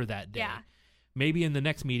better that day. Yeah. Maybe in the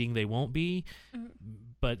next meeting they won't be,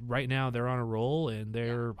 but right now they're on a roll and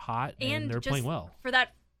they're hot and they're playing well. For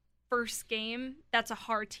that first game, that's a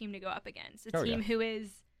hard team to go up against. A team who is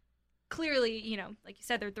clearly, like you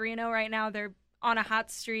said, they're 3-0 right now. They're on a hot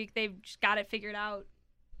streak. They've just got it figured out,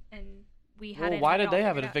 and we hadn't. Well, why did they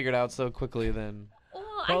have it figured out so quickly then?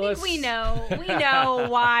 Well, I think we know. We know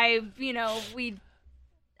why.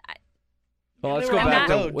 Well, let's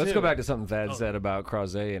go back to something Thad said about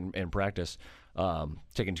Croizet in practice,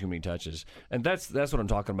 taking too many touches, and that's what I'm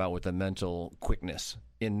talking about with the mental quickness.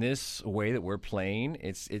 In this way that we're playing,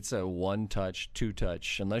 it's a one touch, two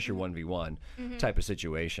touch, unless you're 1v1 type of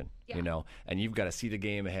situation, and you've got to see the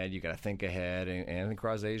game ahead, you got to think ahead, and I think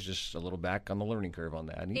Croizet is just a little back on the learning curve on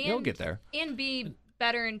that, and he'll get there and be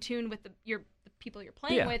better in tune with the people you're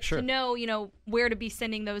playing with to know where to be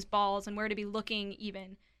sending those balls and where to be looking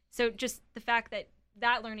even. So just the fact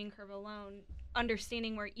that learning curve alone,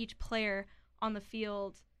 understanding where each player on the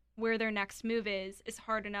field, where their next move is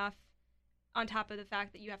hard enough, on top of the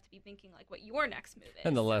fact that you have to be thinking like what your next move is.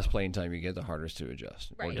 And the less playing time you get, the harder it's to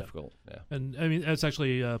adjust. More difficult. Yeah. And I mean, that's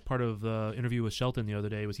actually part of the interview with Shelton the other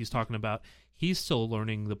day was he's talking about he's still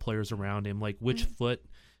learning the players around him, like which foot,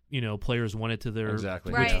 players want it to their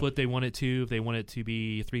which foot they want it to. If they want it to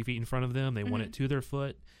be 3 feet in front of them, they want it to their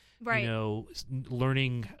foot. Right.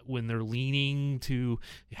 Learning when they're leaning to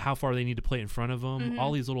how far they need to play in front of them.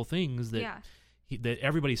 All these little things that that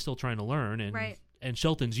everybody's still trying to learn. And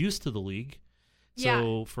Shelton's used to the league,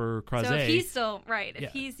 So for Croze, so if he's still right,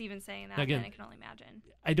 if he's even saying that, again, then I can only imagine.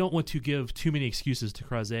 I don't want to give too many excuses to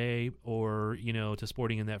Croze or to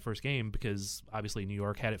Sporting in that first game, because obviously New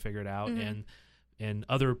York had it figured out, and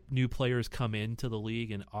other new players come into the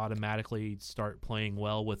league and automatically start playing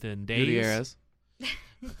well within days.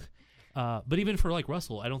 But even for like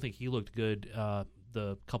Russell, I don't think he looked good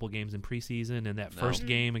the couple games in preseason, and that first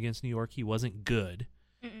game against New York, he wasn't good.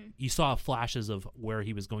 You saw flashes of where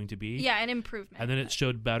he was going to be. Yeah, an improvement. And then it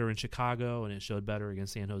showed better in Chicago, and it showed better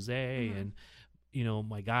against San Jose. And,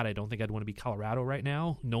 my God, I don't think I'd want to be Colorado right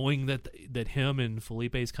now, knowing that him and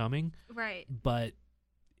Felipe's coming. Right. But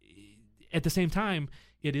at the same time,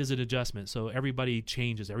 it is an adjustment. So everybody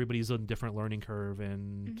changes. Everybody's on a different learning curve,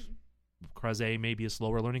 and Croze may be a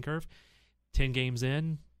slower learning curve. 10 games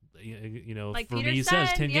in, like for Peter me, it said,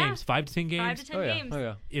 says 10 games, 5 to 10 games. 5 to 10 games. Oh,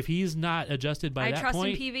 yeah. If he's not adjusted by I that trust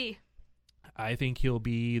point, in PV. I think he'll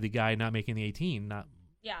be the guy not making the 18.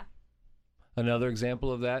 Yeah. Another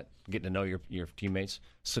example of that, getting to know your teammates.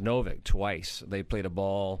 Sinovic, twice. They played a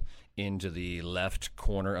ball into the left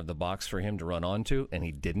corner of the box for him to run onto, and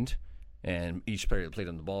he didn't. And each player that played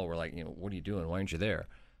on the ball were like, what are you doing? Why aren't you there?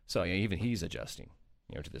 So even he's adjusting,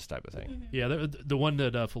 to this type of thing. Yeah, the one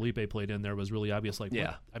that Felipe played in there was really obvious. Like,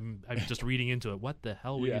 yeah, I'm just reading into it. What the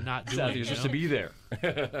hell were you not doing? You're supposed to be there.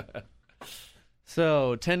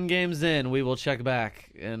 So 10 games in, we will check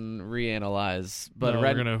back and reanalyze. But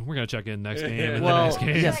we're gonna check in next game. And well, the next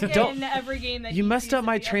game. yes, in every game that you messed up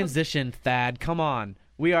my transition, Thad. Come on,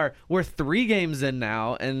 we're 3 games in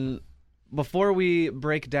now, and before we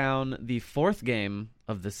break down the 4th game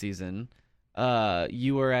of the season,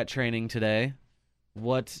 you were at training today.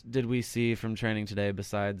 What did we see from training today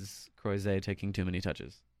besides Croze taking too many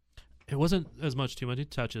touches? It wasn't as much too many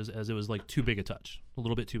touches as it was like too big a touch, a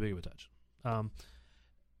little bit too big of a touch.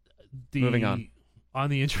 Moving on. On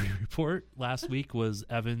the injury report last week was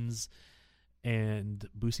Evans and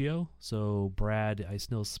Busio. So Brad, I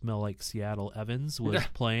still smell like Seattle Evans was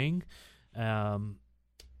playing.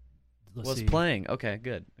 Playing. Okay,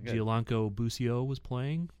 good. Gianluca Busio was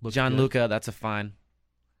playing. Gianluca, that's a fine.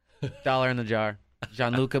 $1 in the jar.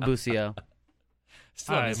 Gianluca Busio.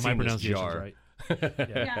 My pronunciation is right.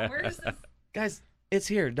 Yeah, where's this? Guys, it's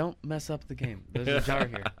here. Don't mess up the game. There's a jar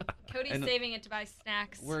here. Cody's saving it to buy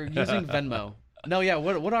snacks. We're using Venmo. No, yeah.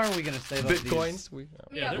 What are we gonna save? Bitcoins.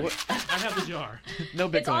 I have the jar. No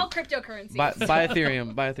Bitcoin. It's all cryptocurrency. Buy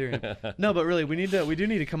Ethereum. Buy Ethereum. No, but really, we do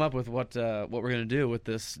need to come up with what we're gonna do with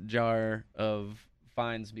this jar of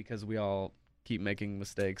fines, because we all keep making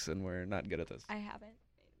mistakes and we're not good at this. I haven't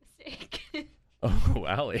made a mistake. Oh,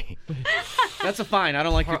 Allie. That's a fine. I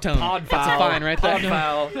don't like your tone. Pod That's a fine right there.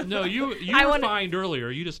 foul. No, you were fined earlier.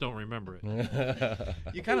 You just don't remember it.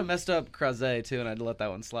 You kind of messed up Croze too, and I'd let that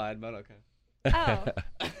one slide, but okay. Oh. All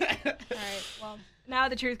right. Well, now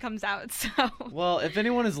the truth comes out. So. Well, if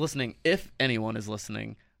anyone is listening,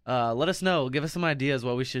 let us know. Give us some ideas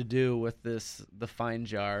what we should do with the fine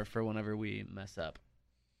jar for whenever we mess up.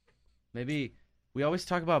 Maybe we always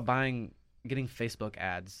talk about getting Facebook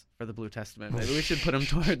ads for the Blue Testament. Maybe we should put them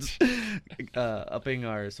towards upping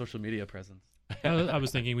our social media presence. I was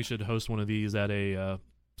thinking we should host one of these at a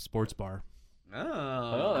sports bar.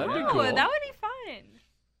 Oh, that'd be cool. That would be fun.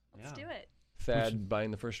 Let's do it. Thad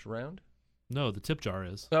buying the first round? No, the tip jar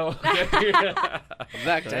is. Oh, okay.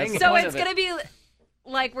 So it's going to be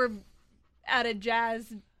like we're at a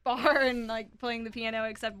jazz bar and like playing the piano,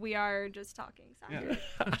 except we are just talking soccer,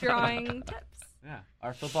 drawing tips. Yeah,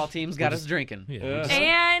 our football team's got us drinking. Yeah.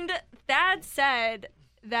 And Thad said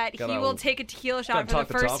that he will take a tequila shot for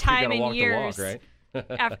the first time in years. Walk,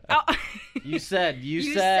 right? You said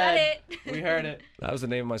it. We heard it. That was the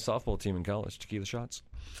name of my softball team in college, Tequila Shots.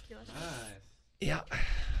 Nice. Yeah.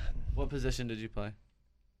 What position did you play?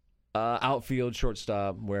 Outfield,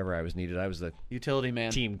 shortstop, wherever I was needed. I was the utility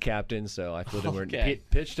man, team captain, so I filled in where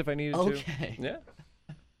pitched if I needed to. Okay. Yeah.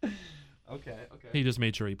 Okay. He just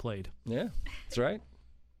made sure he played. Yeah, that's right.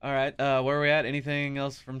 All right, where are we at? Anything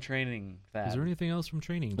else from training, Thad? Is there anything else from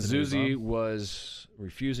training? Zuzi was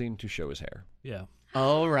refusing to show his hair. Yeah.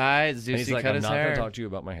 Oh, right. Zuzi he's like, cut I'm his not hair. going to talk to you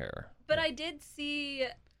about my hair. But I did see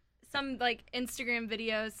some like Instagram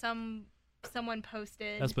videos. Someone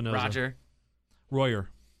posted. Espinoza. Royer.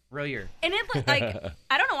 And it looked like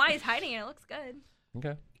I don't know why he's hiding it. It looks good.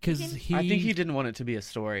 Okay. Because I think he didn't want it to be a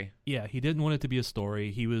story. Yeah, he didn't want it to be a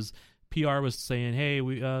story. PR was saying, "Hey,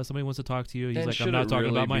 somebody wants to talk to you." He's and like, "I'm not talking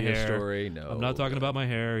really about my be hair. A story? No, I'm not talking about my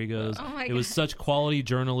hair." He goes, Oh my "It was such quality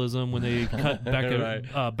journalism when they cut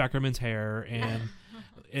Beckerman's hair and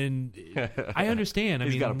I understand. I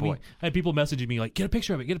He's mean, got a point. I had people messaging me like, "Get a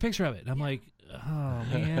picture of it." And I'm like, "Oh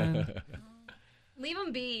man." Leave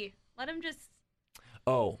him be. Let him just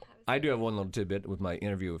Oh, I do have one little tidbit with my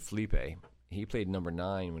interview with Felipe. He played number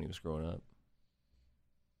 9 when he was growing up.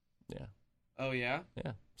 Yeah. Oh, yeah?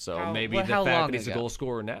 Yeah. So How the fact long that he's a ago? goal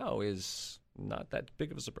scorer now is not that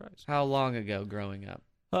big of a surprise. How long ago growing up?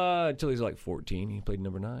 Until he's like 14, he played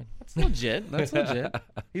number 9. That's legit. That's legit.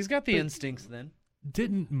 He's got the instincts then.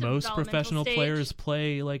 Didn't most Developmental professional stage. players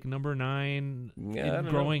play like number 9 Yeah, I don't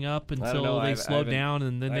growing know. up I don't until know. they I slowed haven't- down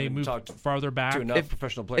and then I they haven't moved talked farther back? to enough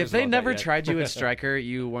professional players. If they about never that yet. tried you at striker,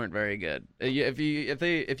 you weren't very good. If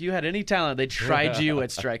you had any talent, they tried you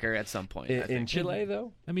at striker at some point. I in think. Chile,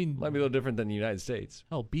 though, I mean, might be a little different than the United States.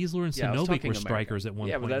 hell, Beasler and Yeah, I was Sinovic talking were America. strikers at one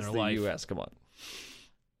Yeah, point but that's in the their life. U.S. Come on.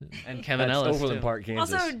 And Kevin That's Ellis Overland too. Park,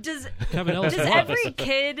 Kansas. Also, does Kevin Ellis does was. every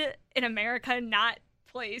kid in America not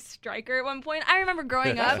play striker at one point? I remember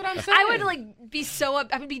growing up. That's what I'm saying. I would like be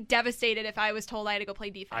I would be devastated if I was told I had to go play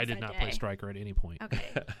defense. I did that not day. play striker at any point. Okay.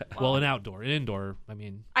 Well, an outdoor, an indoor. I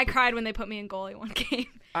mean, I cried when they put me in goalie one game.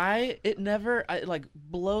 It like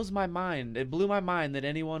blows my mind. It blew my mind that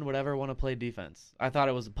anyone would ever want to play defense. I thought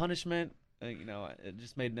it was a punishment. It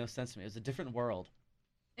just made no sense to me. It was a different world.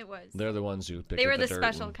 It was. They're the ones who pick They up were the dirt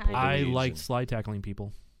special and kind. pull the I weeds liked and- slide tackling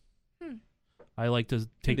people. Hmm. I like to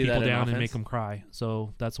take do that people in down and offense? make them cry.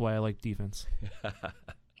 So that's why I like defense.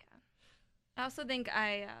 I also think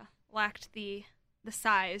I lacked the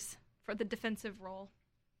size for the defensive role.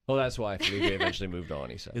 Well, that's why Felipe eventually moved on,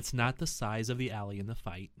 he said. It's not the size of the alley in the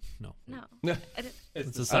fight. No. No. It's the I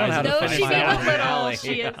don't size know how of to the finish she's my a alley. little. Alley.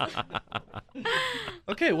 She is.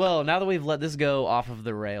 Okay, well, now that we've let this go off of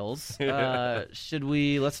the rails,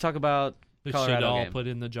 let's talk about We Colorado should all game. put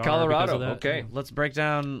in the jar. Colorado, because of that. okay. Let's break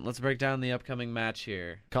down the upcoming match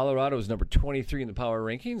here. Colorado is number 23 in the power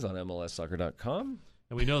rankings on MLSsoccer.com.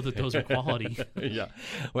 And we know that those are quality. Yeah.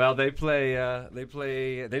 Well, they didn't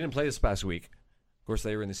play this past week. Of course,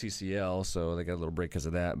 they were in the CCL, so they got a little break because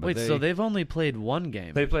of that. But so they've only played one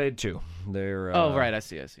game. They played 2. They're oh, right, I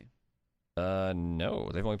see. no,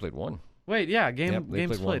 they've only played 1. Wait, yeah, Yep, they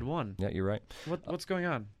games played one. Yeah, you're right. What's going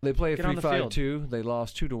on? They play Get on the field. 3-5-2. They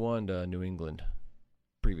lost 2-1 to New England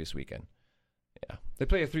previous weekend. Yeah. They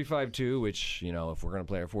play a 3-5-2, which, if we're going to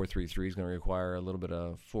play a 4-3-3, is going to require a little bit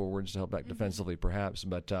of forwards to help back defensively, perhaps.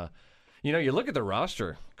 But, you look at the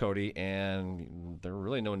roster, Cody, and there are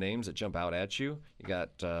really no names that jump out at you. You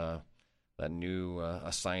got that new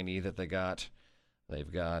assignee that they got. They've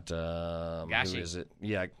got Gashi. who is it?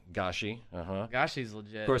 Yeah, Gashi. Gashi's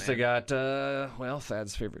legit. Of course, man. they got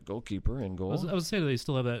Thad's favorite goalkeeper in goal. I was saying they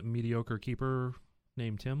still have that mediocre keeper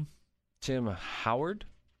named Tim. Tim Howard.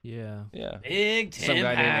 Yeah. Yeah. Big Tim Some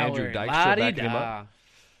guy named Andrew Howard. Dykstra backing him La-di-da.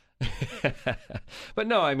 up. But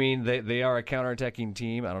no, I mean, they are a counterattacking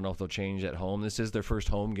team. I don't know if they'll change at home. This is their first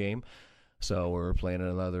home game. So we're playing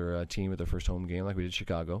another team at their first home game like we did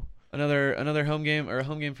Chicago. Another home game or a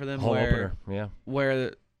home game for them Home opener, yeah.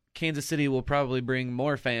 where Kansas City will probably bring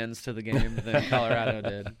more fans to the game than Colorado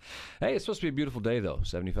did. Hey, it's supposed to be a beautiful day though,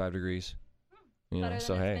 75 degrees. Better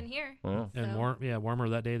so than hey. it's been here. Yeah. And warmer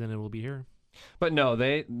that day than it will be here. But no,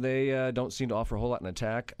 they don't seem to offer a whole lot in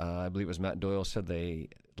attack. I believe it was Matt Doyle said they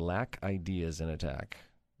lack ideas in attack.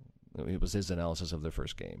 It was his analysis of their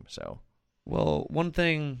first game. So, well, one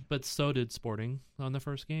thing, but so did Sporting on the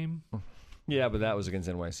first game. Yeah, but that was against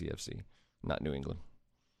NYCFC, not New England.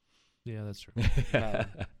 Yeah, that's true.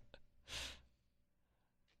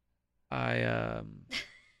 I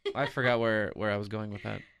forgot where I was going with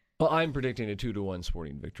that. Well, I'm predicting a 2-1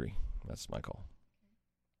 Sporting victory. That's my call.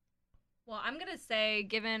 Well, I'm going to say,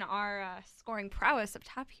 given our scoring prowess up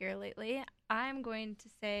top here lately, I'm going to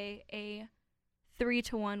say a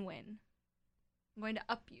 3-1 win. I'm going to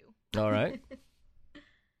up you. All right.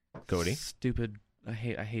 Cody? Stupid. I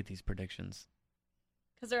hate these predictions.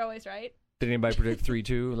 Because they're always right. Did anybody predict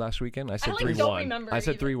 3-2 last weekend? I said 3-1. Don't remember I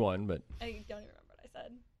said even. 3-1, but I don't even remember what I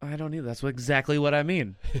said. I don't either. That's exactly what I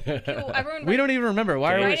mean. Everyone We don't even remember.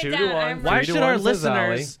 Why are we? 2-1. Why should our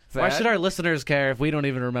listeners? Why Thad? should our listeners care if we don't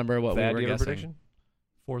even remember what Thad, we do were you have a guessing?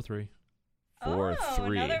 prediction? 4-3.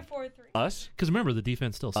 4-3. Another 4-3. Us? Because remember, the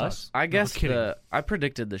defense still sucks. Us? I No, guess kidding. I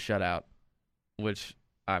predicted the shutout, which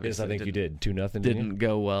obviously Yes, I think you did. 2-0. didn't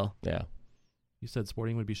go well. Yeah. You said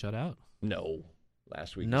Sporting would be shut out? No.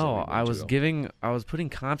 Last week. you said No, we'd win 2-0. I was putting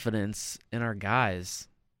confidence in our guys,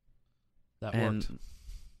 That and worked.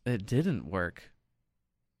 it didn't work.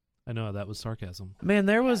 I know, that was sarcasm. Man,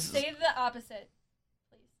 there was Say the opposite,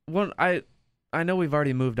 please. one. I know we've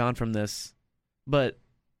already moved on from this, but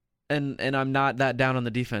and I'm not that down on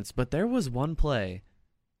the defense, but there was one play.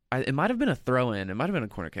 It might have been a throw-in. It might have been a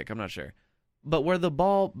corner kick. I'm not sure, but where the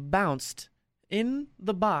ball bounced in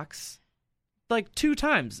the box like 2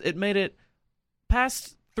 times, it made it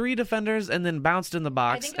past 3 defenders and then bounced in the I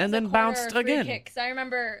box think it was and a then corner bounced free again. kick, 'cause I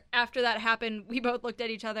remember after that happened, we both looked at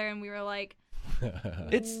each other and we were like,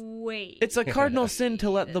 wait. It's a cardinal sin to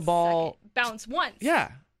let the ball bounce once.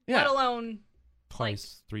 Yeah. Let alone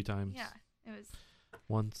twice, 3 times. Yeah, it was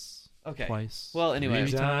once. Okay. Twice. Well, anyway,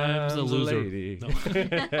 3 times a loser.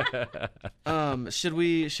 No. Should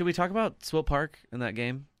we talk about Swope Park in that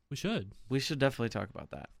game? We should. We should definitely talk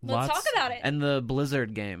about that. Let's talk about it. And the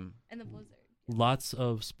Blizzard game. And the Blizzard. Lots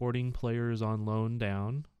of Sporting players on loan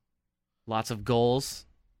down. Lots of goals.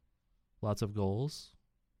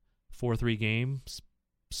 4-3 game.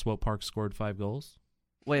 Swope Park scored 5 goals.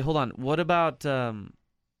 Wait, hold on. What about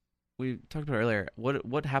we talked about earlier?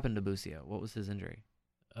 What happened to Busio? What was his injury?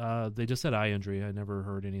 They just said eye injury. I never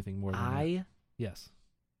heard anything more than eye. That. Yes.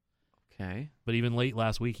 Okay. But even late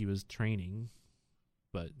last week, he was training,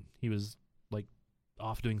 but he was like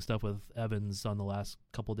off doing stuff with Evans on the last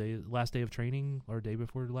day of training, or day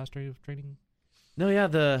before the last day of training. No, yeah,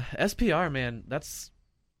 the SPR, man, that's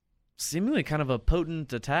seemingly kind of a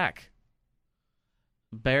potent attack.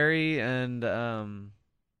 Barry and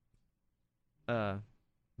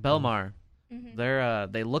Belmar.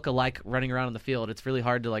 Mm-hmm. They look alike running around in the field. It's really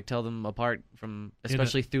hard to like tell them apart from,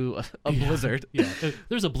 especially through a blizzard. Yeah,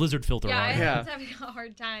 there's a blizzard filter on. I was having a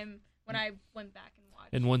hard time when I went back and watched.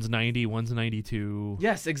 And one's 90, one's 92.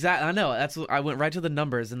 Yes, exactly. I know. I went right to the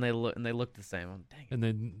numbers, and they look the same. Dang it. And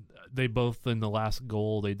then they both in the last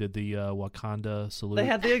goal they did the Wakanda salute. They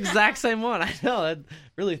had the exact same one. I know. That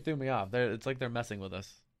really threw me off. It's like they're messing with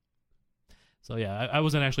us. So yeah, I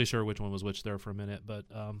wasn't actually sure which one was which there for a minute, but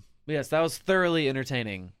yes, that was thoroughly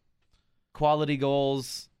entertaining. Quality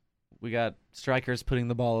goals. We got strikers putting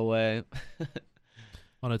the ball away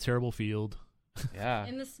on a terrible field. Yeah,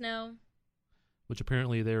 in the snow. Which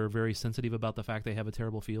apparently they're very sensitive about the fact they have a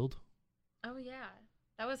terrible field. Oh yeah,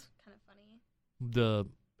 that was kind of funny.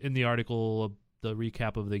 In the article, the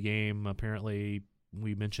recap of the game, apparently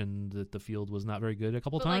we mentioned that the field was not very good a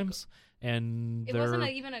couple times, and it wasn't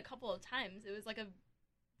even a couple of times. It was like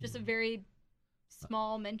just a very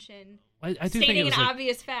small mention. I do stating think it was an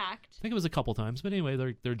obvious fact. I think it was a couple times, but anyway,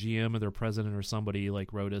 their GM or their president or somebody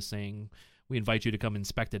like wrote us saying we invite you to come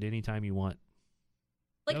inspect it anytime you want.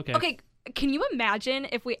 Like, okay, can you imagine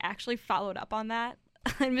if we actually followed up on that?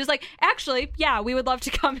 And was like, actually, yeah, we would love to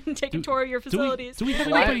come and take a tour of your facilities. Do we have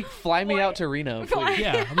anybody fly me out to Reno? Please.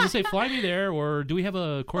 Yeah, I was gonna say fly me there, or do we have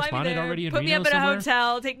a correspondent already in Reno? Put me up somewhere? at a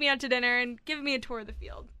hotel, take me out to dinner, and give me a tour of the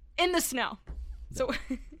field in the snow. So, we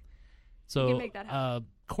can make that happen.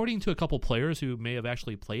 According to a couple players who may have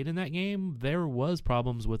actually played in that game, there was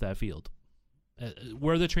problems with that field.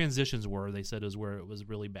 Where the transitions were, they said, is where it was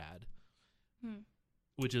really bad.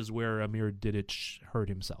 Which is where Amir Didic hurt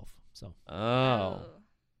himself. So.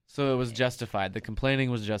 So it was justified. The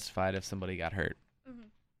complaining was justified if somebody got hurt. Mm-hmm.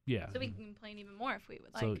 Yeah. So we can complain even more if we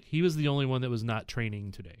would like. So he was the only one that was not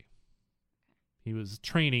training today. He was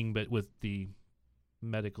training, but with the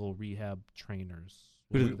medical rehab trainers.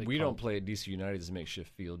 We don't play at DC United as a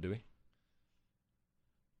makeshift field, do we?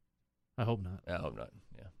 I hope not. I hope not.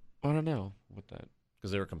 Yeah. I don't know what that.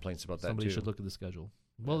 Because there were complaints about that Somebody too. should look at the schedule.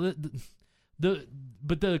 Well,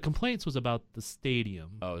 but the complaints was about the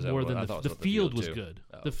stadium more than the field was good.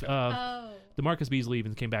 DeMarcus Beasley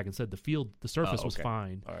even came back and said the surface was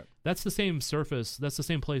fine. All right. That's the same surface. That's the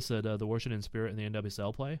same place that the Washington Spirit and the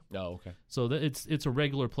NWSL play. Oh, okay. So it's a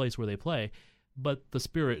regular place where they play, but the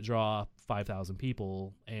Spirit draw 5,000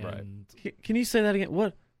 people. And right. Can you say that again?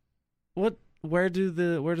 Where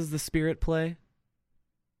does the Spirit play?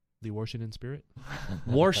 The Washington Spirit.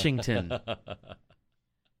 Washington.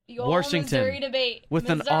 Washington, Missouri debate with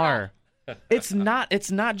Missouri. an R. It's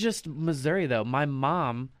not just Missouri though. My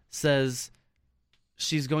mom says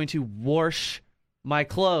she's going to wash my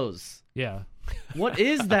clothes. Yeah. What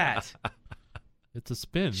is that? It's a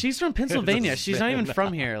spin. She's from Pennsylvania. She's not even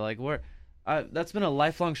from here. Like that's been a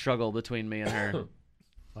lifelong struggle between me and her.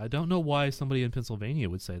 I don't know why somebody in Pennsylvania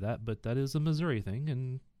would say that, but that is a Missouri thing,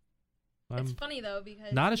 and it's funny though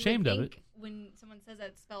because not ashamed of it. When someone says that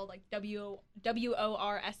it's spelled like WORSHING,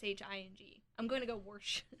 I'm going to go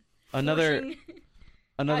wash. Another.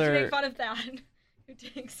 Not to make fun of that. Who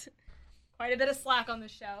takes quite a bit of slack on the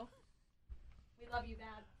show. We love you,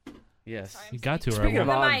 Dad. Yes, you got to. Speaking of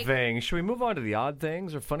odd things, should we move on to the odd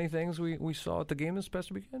things or funny things we saw at the game this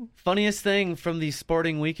past weekend? Funniest thing from the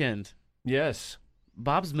sporting weekend. Yes.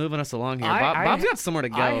 Bob's moving us along here. Bob's got somewhere to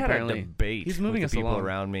go. I had apparently, a debate. He's moving with us the people along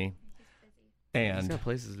around me, and he's got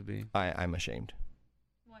places to be. I'm ashamed.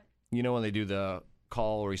 What? You know when they do the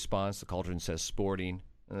call response, the cauldron says "sporting,"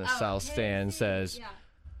 and the South stand says, yeah.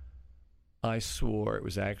 "I swore it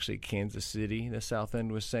was actually Kansas City." The South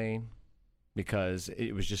End was saying, because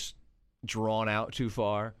it was just drawn out too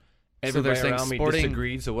far. So they're Everybody saying around me sporting-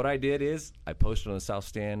 disagreed. So what I did is I posted on the South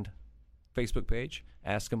Stand Facebook page,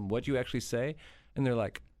 asked them what you actually say, and they're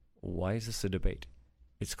like, "Why is this a debate?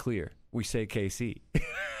 It's clear. We say KC."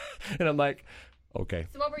 And I'm like, okay.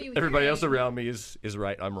 So what were you Everybody else hearing? around me is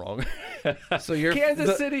right. I'm wrong. So you're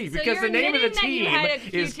Kansas City, So because you're the name of the admitting that you had a team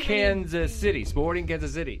few is too many- Kansas City, Sporting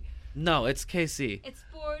Kansas City. No, it's KC. It's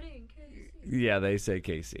sporting. Yeah, they say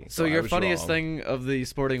KC. So I your was funniest wrong. thing of the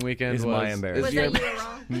sporting weekend Is was my embarrassment. Was your- that you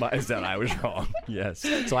were wrong? Is that I was wrong. Yes.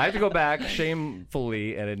 So I have to go back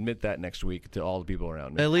shamefully and admit that next week to all the people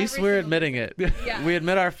around me. At least we're admitting it. Yeah. We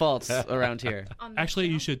admit our faults around here. Actually,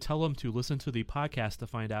 you should tell them to listen to the podcast to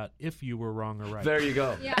find out if you were wrong or right. There you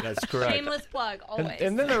go. Yeah. That's correct. Shameless plug, always.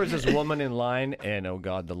 And then there was this woman in line, and oh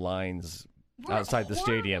god, the lines Were outside the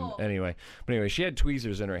stadium. horrible. Anyway, she had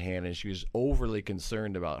tweezers in her hand, and she was overly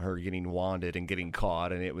concerned about her getting wanded and getting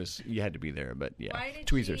caught, and it was you had to be there. But yeah, Why did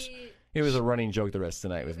tweezers. she- It was a running joke the rest of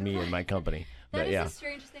the night with me and my company. That But is yeah, the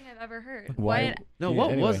strangest thing I've ever heard. Why- No, Yeah,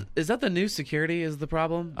 what anyway. was? Is that the new security? Is the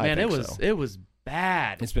problem? I Man, think it was. so. It was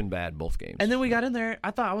bad. it's been bad both games. And then we got in there.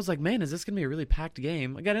 I was like, man, is this gonna be a really packed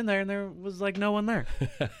game? I got in there and there was like no one there.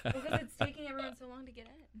 Because it's taking everyone so long to get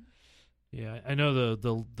in. Yeah, I know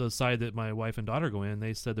the side that my wife and daughter go in.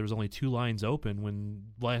 They said there was only 2 lines open when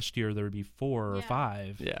last year there would be 4 or Yeah.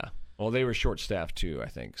 5. yeah, well, they were short-staffed too, I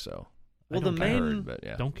think. So Well, I the don't I main heard, but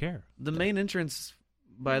yeah, Don't care. the main entrance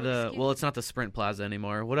by the excuse well, it's not the Sprint Plaza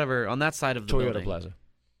anymore. Whatever on that side of the Toyota building. Plaza.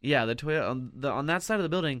 Yeah, the Toyota on that side of the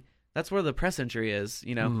building. That's where the press entry is.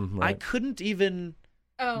 You know, I right. couldn't even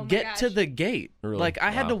Oh my get gosh. to the gate. Really? Like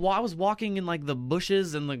I had to. Wow. I was walking in like the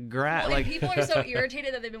bushes and the grass. Well, and Like people are so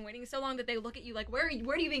irritated that they've been waiting so long that they look at you like, where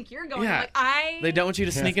do you think you're going? Yeah. Like, they don't want you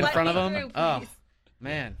to sneak in Let front of me them. through, Oh please.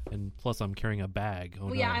 man. And plus, I'm carrying a bag. Oh,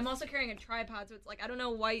 Well, no. yeah, I'm also carrying a tripod, so it's like I don't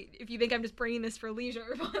know why if you think I'm just bringing this for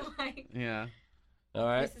leisure, but like Yeah. All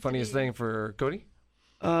right, This is funniest to be- thing for Cody.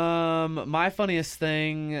 My funniest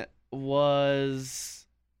thing was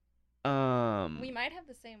we might have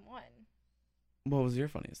the same one. what was your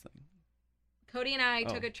funniest thing? Cody and I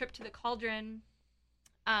Oh. took a trip to the Cauldron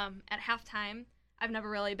at halftime. I've never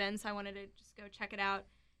really been, so I wanted to just go check it out.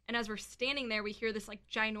 And as we're standing there, we hear this like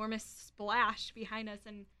ginormous splash behind us,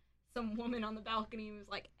 and some woman on the balcony was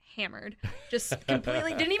like hammered, just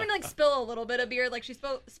completely didn't even like spill a little bit of beer. Like she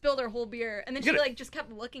spilled her whole beer, and then she like just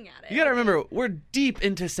kept looking at it. You gotta remember, we're deep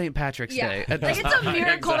into St. Patrick's Day. Yeah, at like this it's a point.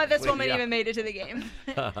 miracle that this Exactly, woman yeah. even made it to the game.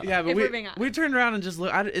 Yeah, but if we're being honest. we turned around and just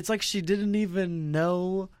looked. It's like she didn't even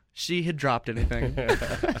know she had dropped anything.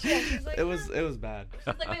 She's like, it was bad. She's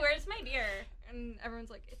like, wait, where's my beer? And everyone's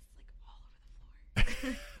like, it's like all over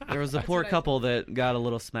the floor. There was a That's poor what I couple that got a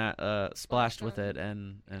little splashed with it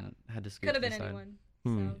and had to scoot Could have to been the side.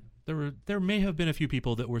 anyone. There may have been a few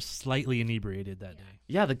people that were slightly inebriated that day.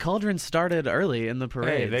 Yeah, the Cauldron started early in the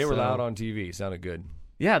parade. Hey, they were so- loud on TV. Sounded good.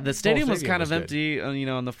 Yeah, the stadium was stadium kind was of good. empty,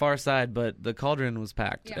 on the far side, but the Cauldron was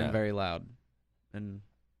packed Yeah. and very loud and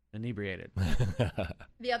inebriated.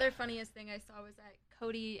 The other funniest thing I saw was that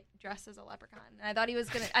Cody dressed as a leprechaun, and I thought he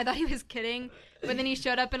was kidding, but then he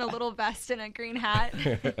showed up in a little vest and a green hat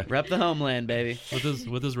Rep the homeland, baby.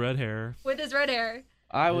 with his red hair. with his red hair,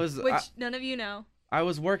 which none of you know. I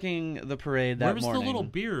was working the parade that Where was morning. the little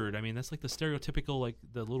beard? I mean, that's like the stereotypical, like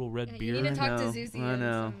the little red Yeah, beard. you need to talk I to know, Zuzi I and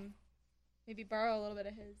know. maybe borrow a little bit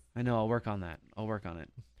of his. I know. I'll work on that. What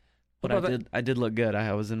But about I did look good.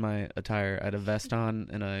 I was in my attire. I had a vest on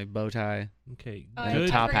and a bow tie. Okay, Oh, And a good.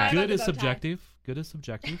 top hat. Good about is the bow tie. subjective. Good is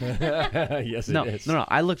subjective. Yes, it No, is. no.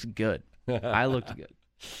 I looked good. I looked good.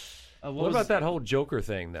 What about that whole Joker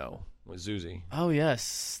thing though with Zuzi? Oh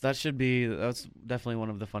yes, that's definitely one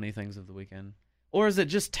of the funny things of the weekend. Or is it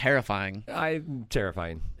just terrifying?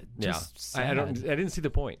 Terrifying. Just yeah, I sad. didn't see the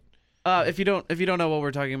point. If you don't know what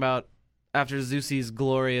we're talking about, after Zusi's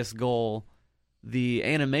glorious goal, the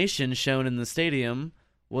animation shown in the stadium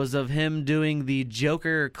was of him doing the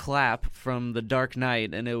Joker clap from The Dark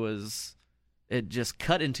Knight, and it just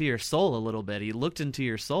cut into your soul a little bit. He looked into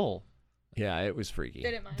your soul. Yeah, it was freaky.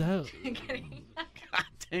 Didn't mind. That- Kidding. God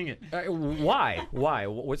dang it. Why?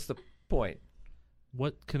 What's the point?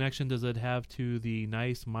 What connection does it have to the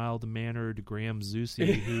nice, mild-mannered Graham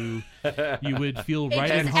Zusi, who you would feel It right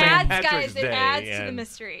at just home? adds, Patrick's guys. It Day adds to the and-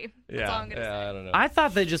 mystery. That's Yeah, all I'm gonna say. I don't know. I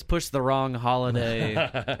thought they just pushed the wrong holiday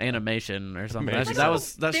animation or something. Maybe.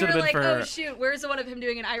 That They should were have been like, for. oh shoot, where's the one of him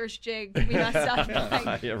doing an Irish jig? We messed up.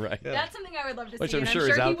 Like, yeah, right. That's something I would love to Which see. I'm and sure I'm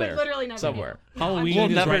is sure he out there would literally never somewhere. know. Halloween We'll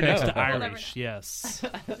is never right next know. to We'll never Irish. Yes.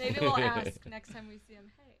 Maybe we'll ask next time we see him.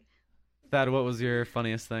 Hey. Thad, what was your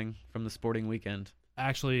funniest thing from the sporting weekend?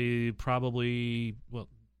 Actually, probably, well,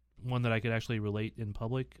 one that I could actually relate in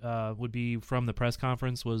public would be from the press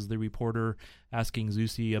conference. Was the reporter asking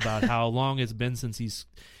Zusi about how long it's been since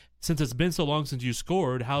it's been so long since you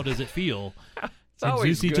scored? How does it feel? And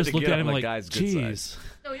Zusi just looked at him like, "Jeez."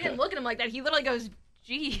 No, he didn't look at him like that. He literally goes,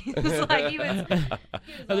 "Jeez." Like he was.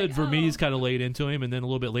 And then Vermees kind of laid into him, and then a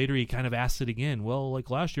little bit later he kind of asked it again. Well, like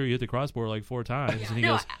last year you hit the crossbar like 4 times, and he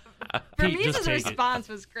goes. Vermees' response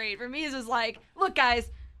was great. Vermees was like, "Look,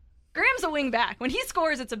 guys, Graham's a wing back. When he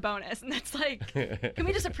scores, it's a bonus." And that's like, can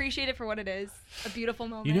we just appreciate it for what it is? A beautiful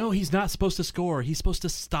moment. You know, he's not supposed to score. He's supposed to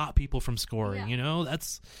stop people from scoring. You know,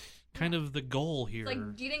 that's kind of the goal here. It's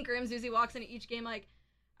like, do you think Graham Zusi walks into each game like,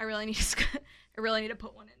 I really need to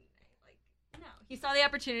put one in? Like, no, he saw the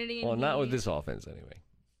opportunity. Well, not with this offense anyway.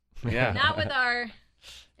 Yeah. Not with our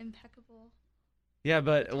impeccable. Yeah,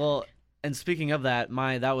 but well. And speaking of that,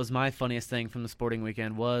 that was my funniest thing from the sporting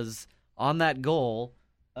weekend was on that goal,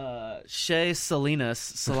 Shea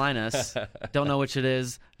Salinas, don't know which it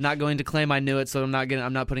is. Not going to claim I knew it, so I'm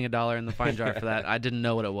not putting $1 in the fine jar for that. I didn't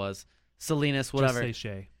know what it was. Salinas, whatever. Just say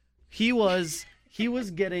Shea. He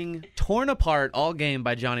was getting torn apart all game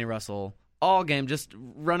by Johnny Russell. All game, just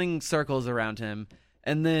running circles around him.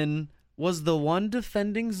 And then was the one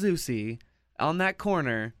defending Zusi on that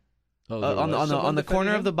corner. On the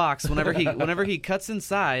corner of the box, whenever he cuts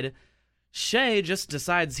inside, Shea just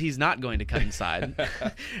decides he's not going to cut inside,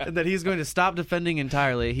 and that he's going to stop defending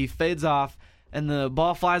entirely. He fades off, and the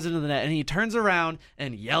ball flies into the net, and he turns around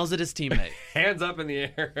and yells at his teammate. Hands up in the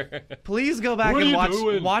air. Please go back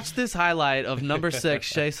and watch this highlight of number 6,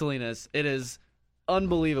 Shea Salinas. It is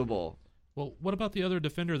unbelievable. Well, what about the other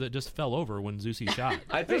defender that just fell over when Zusi shot?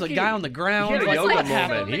 I think there's a guy on the ground. He had a yoga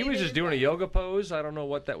moment. He was just doing a yoga pose. I don't know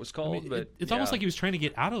what that was called, but it's almost like he was trying to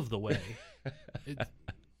get out of the way.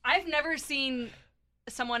 I've never seen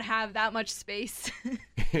someone have that much space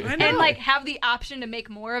and like have the option to make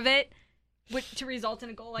more of it, to result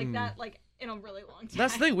in a goal like that, like in a really long time.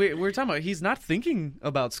 That's the thing we're talking about. He's not thinking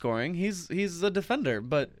about scoring. He's a defender,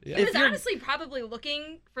 but he was honestly probably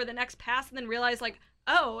looking for the next pass and then realized like,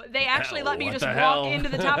 oh, they actually let me just walk into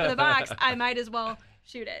the top of the box. I might as well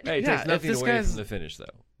shoot it. Hey, it takes nothing away from the finish, though.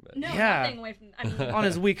 But. No, nothing away from. I mean, on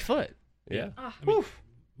his weak foot. Yeah. I mean,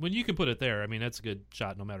 when you can put it there, I mean, that's a good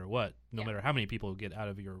shot no matter what, no matter how many people get out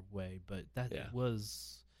of your way. But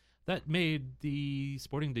that made the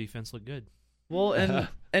Sporting defense look good. Well,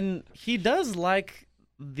 and he does like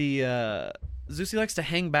the Zusi likes to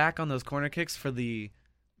hang back on those corner kicks for the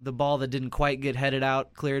ball that didn't quite get headed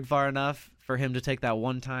out, cleared far enough for him to take that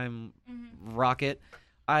one-time rocket.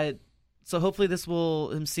 So hopefully this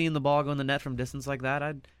will him seeing the ball go in the net from distance like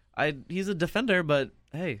that. He's a defender, but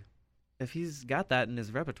hey, if he's got that in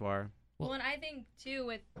his repertoire. Well, and I think too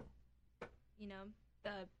with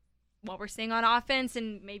what we're seeing on offense,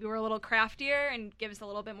 and maybe we're a little craftier and give us a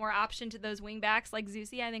little bit more option to those wing backs like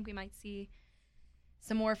Zusi. I think we might see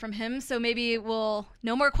some more from him. So maybe we'll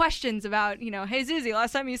no more questions about, hey Zusi,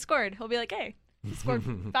 last time you scored. He'll be like, hey, you scored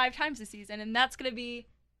 5 times this season, and that's going to be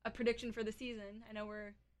a prediction for the season. I know we're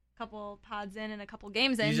a couple pods in and a couple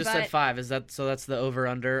games in. You just said 5. Is that so? That's the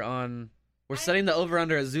over/under on. We're setting the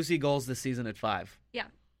over/under as Zusi goals this season at 5. Yeah.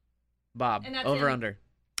 Bob, over/under.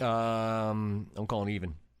 I'm calling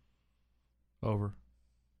even. Over.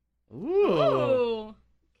 Ooh.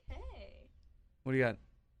 Okay. What do you got?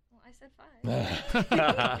 Well, I said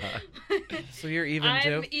 5. So you're even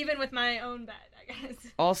too? I'm even with my own bet, I guess.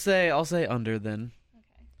 I'll say under then.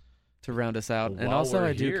 Okay. To round us out. Well, and also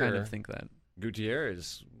I do kind of think that.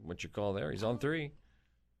 Gutierrez, what you call there, he's on 3.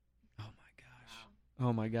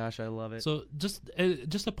 Oh my gosh, I love it. So just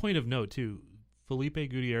a point of note too. Felipe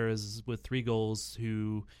Gutierrez with 3 goals,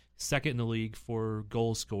 who second in the league for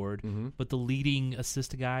goals scored, but the leading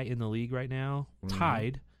assist guy in the league right now,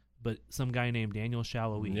 tied, but some guy named Daniel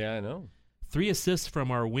Shalhoub. Yeah, I know. 3 assists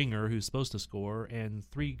from our winger, who's supposed to score, and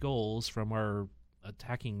 3 goals from our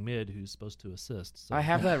attacking mid, who's supposed to assist. So. I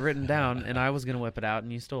have that written down, and I was going to whip it out,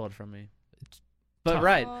 and you stole it from me. But tough.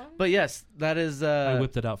 Right, but yes, that is. I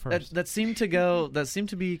whipped it out first. That seemed to go. That seemed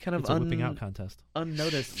to be kind of it's a whipping out contest.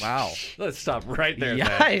 Unnoticed. Wow. Let's stop right there.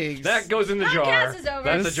 Yikes! That goes in the jar. Is over.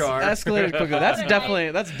 That's a jar. Escalated quickly. That's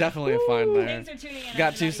definitely a fine there. Things are tuning in.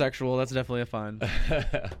 Got too sexual. That's definitely a fine.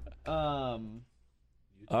 All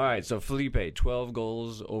right, so Felipe, 12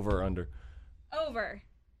 goals, over or under? Over.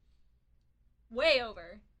 Way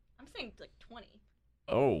over. I'm saying like 20.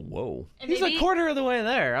 Oh, whoa. And He's maybe, a quarter of the way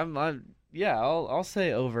there. I'll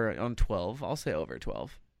say over on 12. I'll say over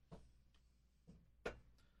 12.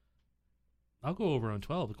 I'll go over on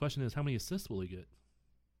 12. The question is, how many assists will he get?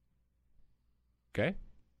 Okay.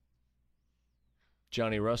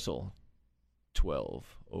 Johnny Russell, 12,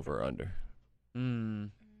 over or under?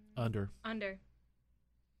 Under.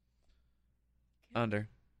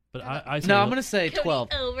 But I say No, I'm gonna say Cody 12.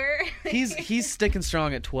 over. He's sticking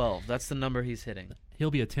strong at 12. That's the number he's hitting.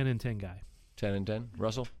 he'll be a 10-10 guy. 10-10.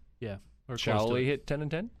 Russell? Yeah. Or close Shall to we it. hit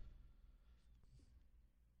 10-10?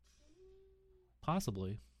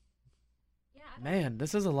 Possibly. Man,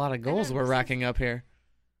 this is a lot of goals we're racking up here.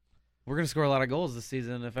 We're gonna score a lot of goals this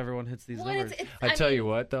season if everyone hits these numbers. I tell you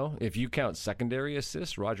what, though, if you count secondary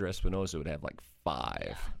assists, Roger Espinosa would have like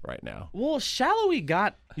 5 right now. Well, Shallowy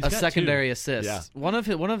got He's a got secondary 2. assist. Yeah. One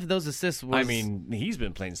of those assists was. I mean, he's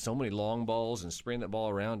been playing so many long balls and spraying that ball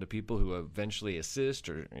around to people who eventually assist.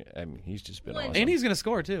 He's just been awesome. And he's gonna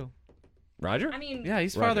score too. Roger? I mean, Yeah,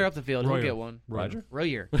 he's farther up the field. Royer. He'll get one. Roger?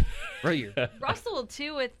 Royer. Russell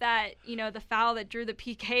too with that, the foul that drew the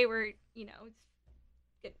PK where,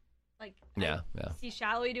 Yeah. you see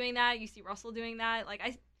Shallowy doing that, you see Russell doing that. Like,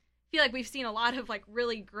 I feel like we've seen a lot of like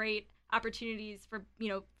really great opportunities for,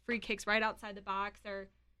 free kicks right outside the box, or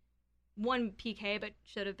one PK, but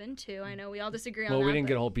should have been 2. I know we all disagree on that. Well, we didn't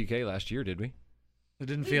but get a whole PK last year, did we? It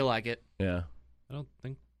didn't feel like it. Yeah. I don't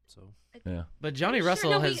think so. Yeah. But Johnny Sure,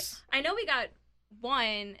 Russell no, has. I know we got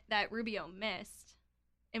one that Rubio missed.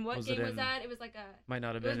 And what Was it game was in- that? It was like Might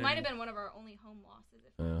not have It been might in- have been one of our only home losses.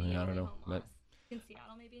 If not the I don't only know. home But- loss. In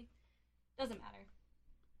Seattle, maybe. Doesn't matter.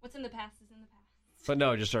 What's in the past is in the past. But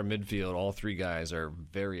no, just our midfield. All 3 guys are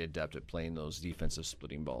very adept at playing those defensive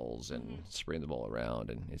splitting balls and spraying the ball around,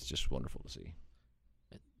 and it's just wonderful to see.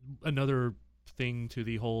 Another thing to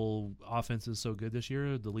the whole offense is so good this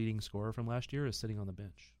year, the leading scorer from last year is sitting on the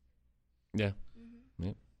bench. Yeah.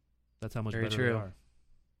 Yeah. That's how much Very better true.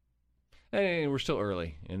 they are. And we're still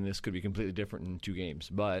early, and this could be completely different in 2 games.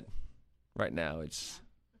 But right now, it's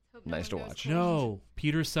nice to watch. No,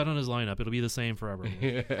 Peter's set on his lineup. It'll be the same forever.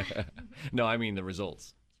 No, I mean the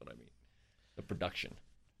results. That's what I mean. The production.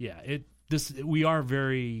 Yeah, we are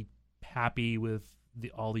very happy with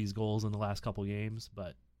all these goals in the last couple games,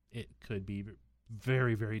 but it could be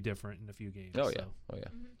very, very different in a few games. Oh yeah. so. Oh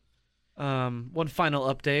yeah. One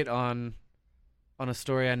final update on a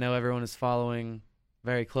story I know everyone is following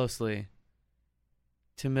very closely.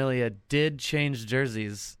 Tamilia did change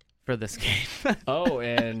jerseys for this game. Oh,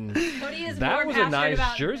 and Cody is that more was a passionate nice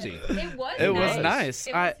about jersey. this. It was It nice. was nice.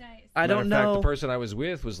 It was nice. I don't Matter of know. fact, the person I was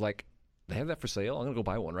with was like, "They have that for sale. I'm gonna go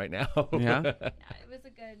buy one right now." Yeah? Yeah, it was a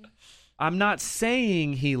good. I'm not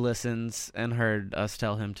saying he listens and heard us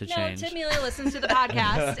tell him to No, change. Tim Mealy listens to the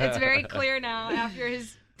podcast. It's very clear now after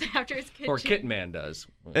his kitchen. Or Kit Man does.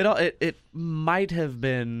 It might have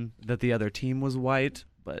been that the other team was white,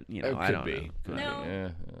 but It I could don't be. know. Could No. be. Yeah.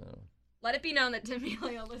 Let it be known that Tim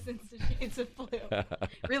Mealy listens to Shades of Blue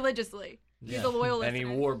religiously. He's a loyal And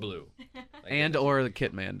listener. he wore blue. And or the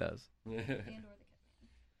Kit Man does.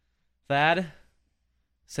 Thad,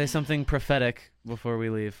 say something prophetic before we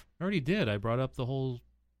leave. I already did. I brought up the whole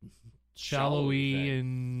Shallowy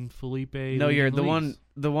and Felipe. No, you're leading the leagues.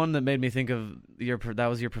 one that made me think of that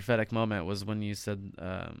was your prophetic moment was when you said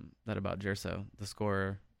that about Gerso, the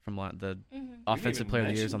scorer from the offensive player of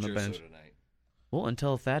the years on the bench. Well,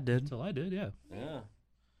 until Thad did. Until I did, yeah. Yeah.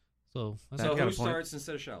 So That So got a who point. starts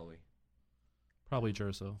instead of Shallowy? Probably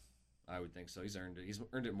Gerso. I would think so. He's earned it. He's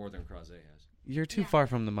earned it more than Crozet has. You're too far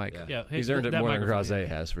from the mic. Yeah, hey, He's earned it that more than microphone. Crozet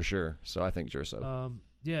has for sure. So I think Gerso.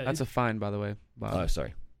 Yeah, That's a fine, by the way. Bob. Oh,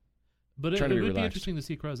 sorry. But it Trying to would be be relaxed. interesting to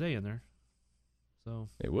see Crozet in there. So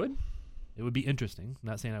It would? it would be interesting. I'm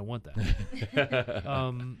not saying I want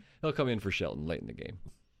that. He'll come in for Shelton late in the game.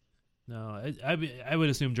 No, I would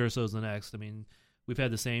assume Gerso's the next. I mean, we've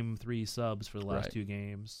had the same 3 subs for the last Right. 2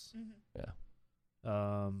 games.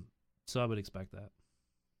 Yeah. So I would expect that.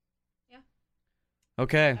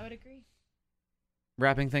 Okay. I would agree.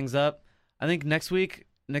 Wrapping things up. I think next week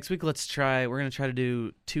we're going to try to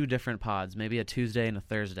do 2 different pods, maybe a Tuesday and a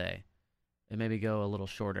Thursday, and maybe go a little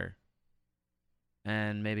shorter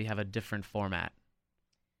and maybe have a different format.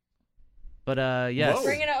 But yes. Whoa.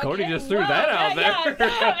 Bring it up. Cody Okay, just threw whoa, that out yeah, there.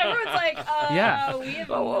 yeah, everyone's like, Yeah. we have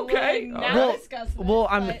okay. now discussed this. Well,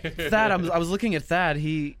 but- Thad. I was looking at Thad.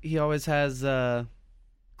 He always has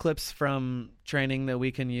clips from training that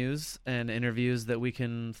we can use and interviews that we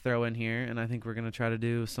can throw in here, and I think we're going to try to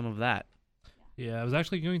do some of that. Yeah, I was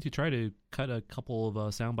actually going to try to cut a couple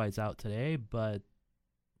of sound bites out today, but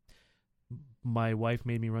my wife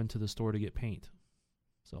made me run to the store to get paint.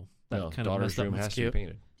 So that No, kind of daughter's messed up. room has to be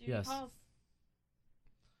painted. Yes.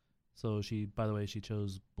 So by the way, she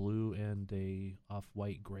chose blue and a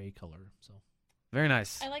off-white gray color. So Very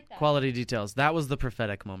nice. I like that. Quality details. That was the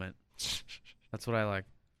prophetic moment. That's what I like.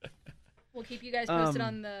 We'll keep you guys posted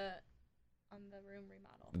on the room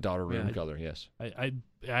remodel. The daughter room color, yes.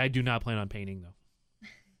 I do not plan on painting though.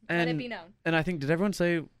 Let it be known. And I think, did everyone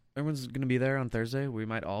say everyone's gonna be there on Thursday. We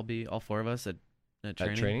might all be, all 4 of us at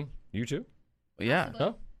training. At training? You too? Yeah.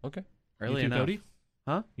 Oh, okay. Early you too, enough. Cody?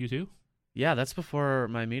 Huh? You too? Yeah, that's before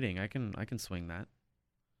my meeting. I can swing that.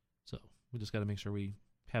 So we just got to make sure we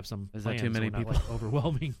have some. Is that plans too so many we're not, people? like,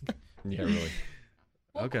 overwhelming. Yeah, really.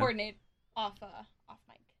 We'll Okay. coordinate off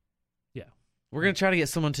mic. Yeah. We're gonna try to get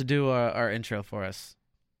someone to do our intro for us.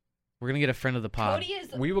 We're gonna get a friend of the pod. Cody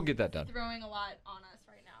is We will get that done. throwing a lot on us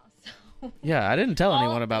right now. So Yeah, I didn't tell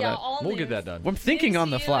anyone about that. We'll get that done. I'm thinking on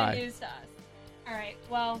the news to you fly. and news to us. All right.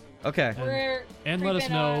 Well. Okay. We're And let us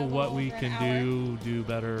creeping know on what we over an can hour. do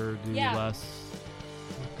better, do Yeah. less.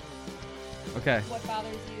 Okay. What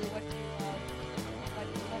bothers you? What do you love? What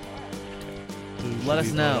do you love? Who Let should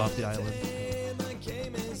us be know. voted off the island.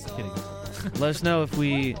 Kidding. Let us know if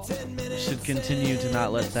we should continue to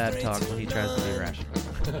not let Thad talk when he tries to be rational.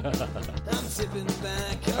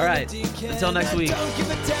 All right. Until next week.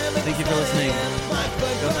 Thank you for listening.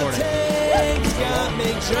 Go for it. Got me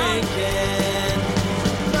drinking.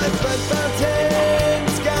 My football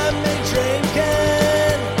team's got me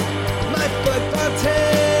drinking. My football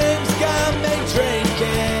team's got me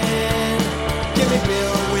drinking. Give me beer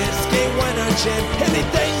or whiskey, wine or gin,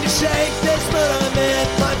 anything to shake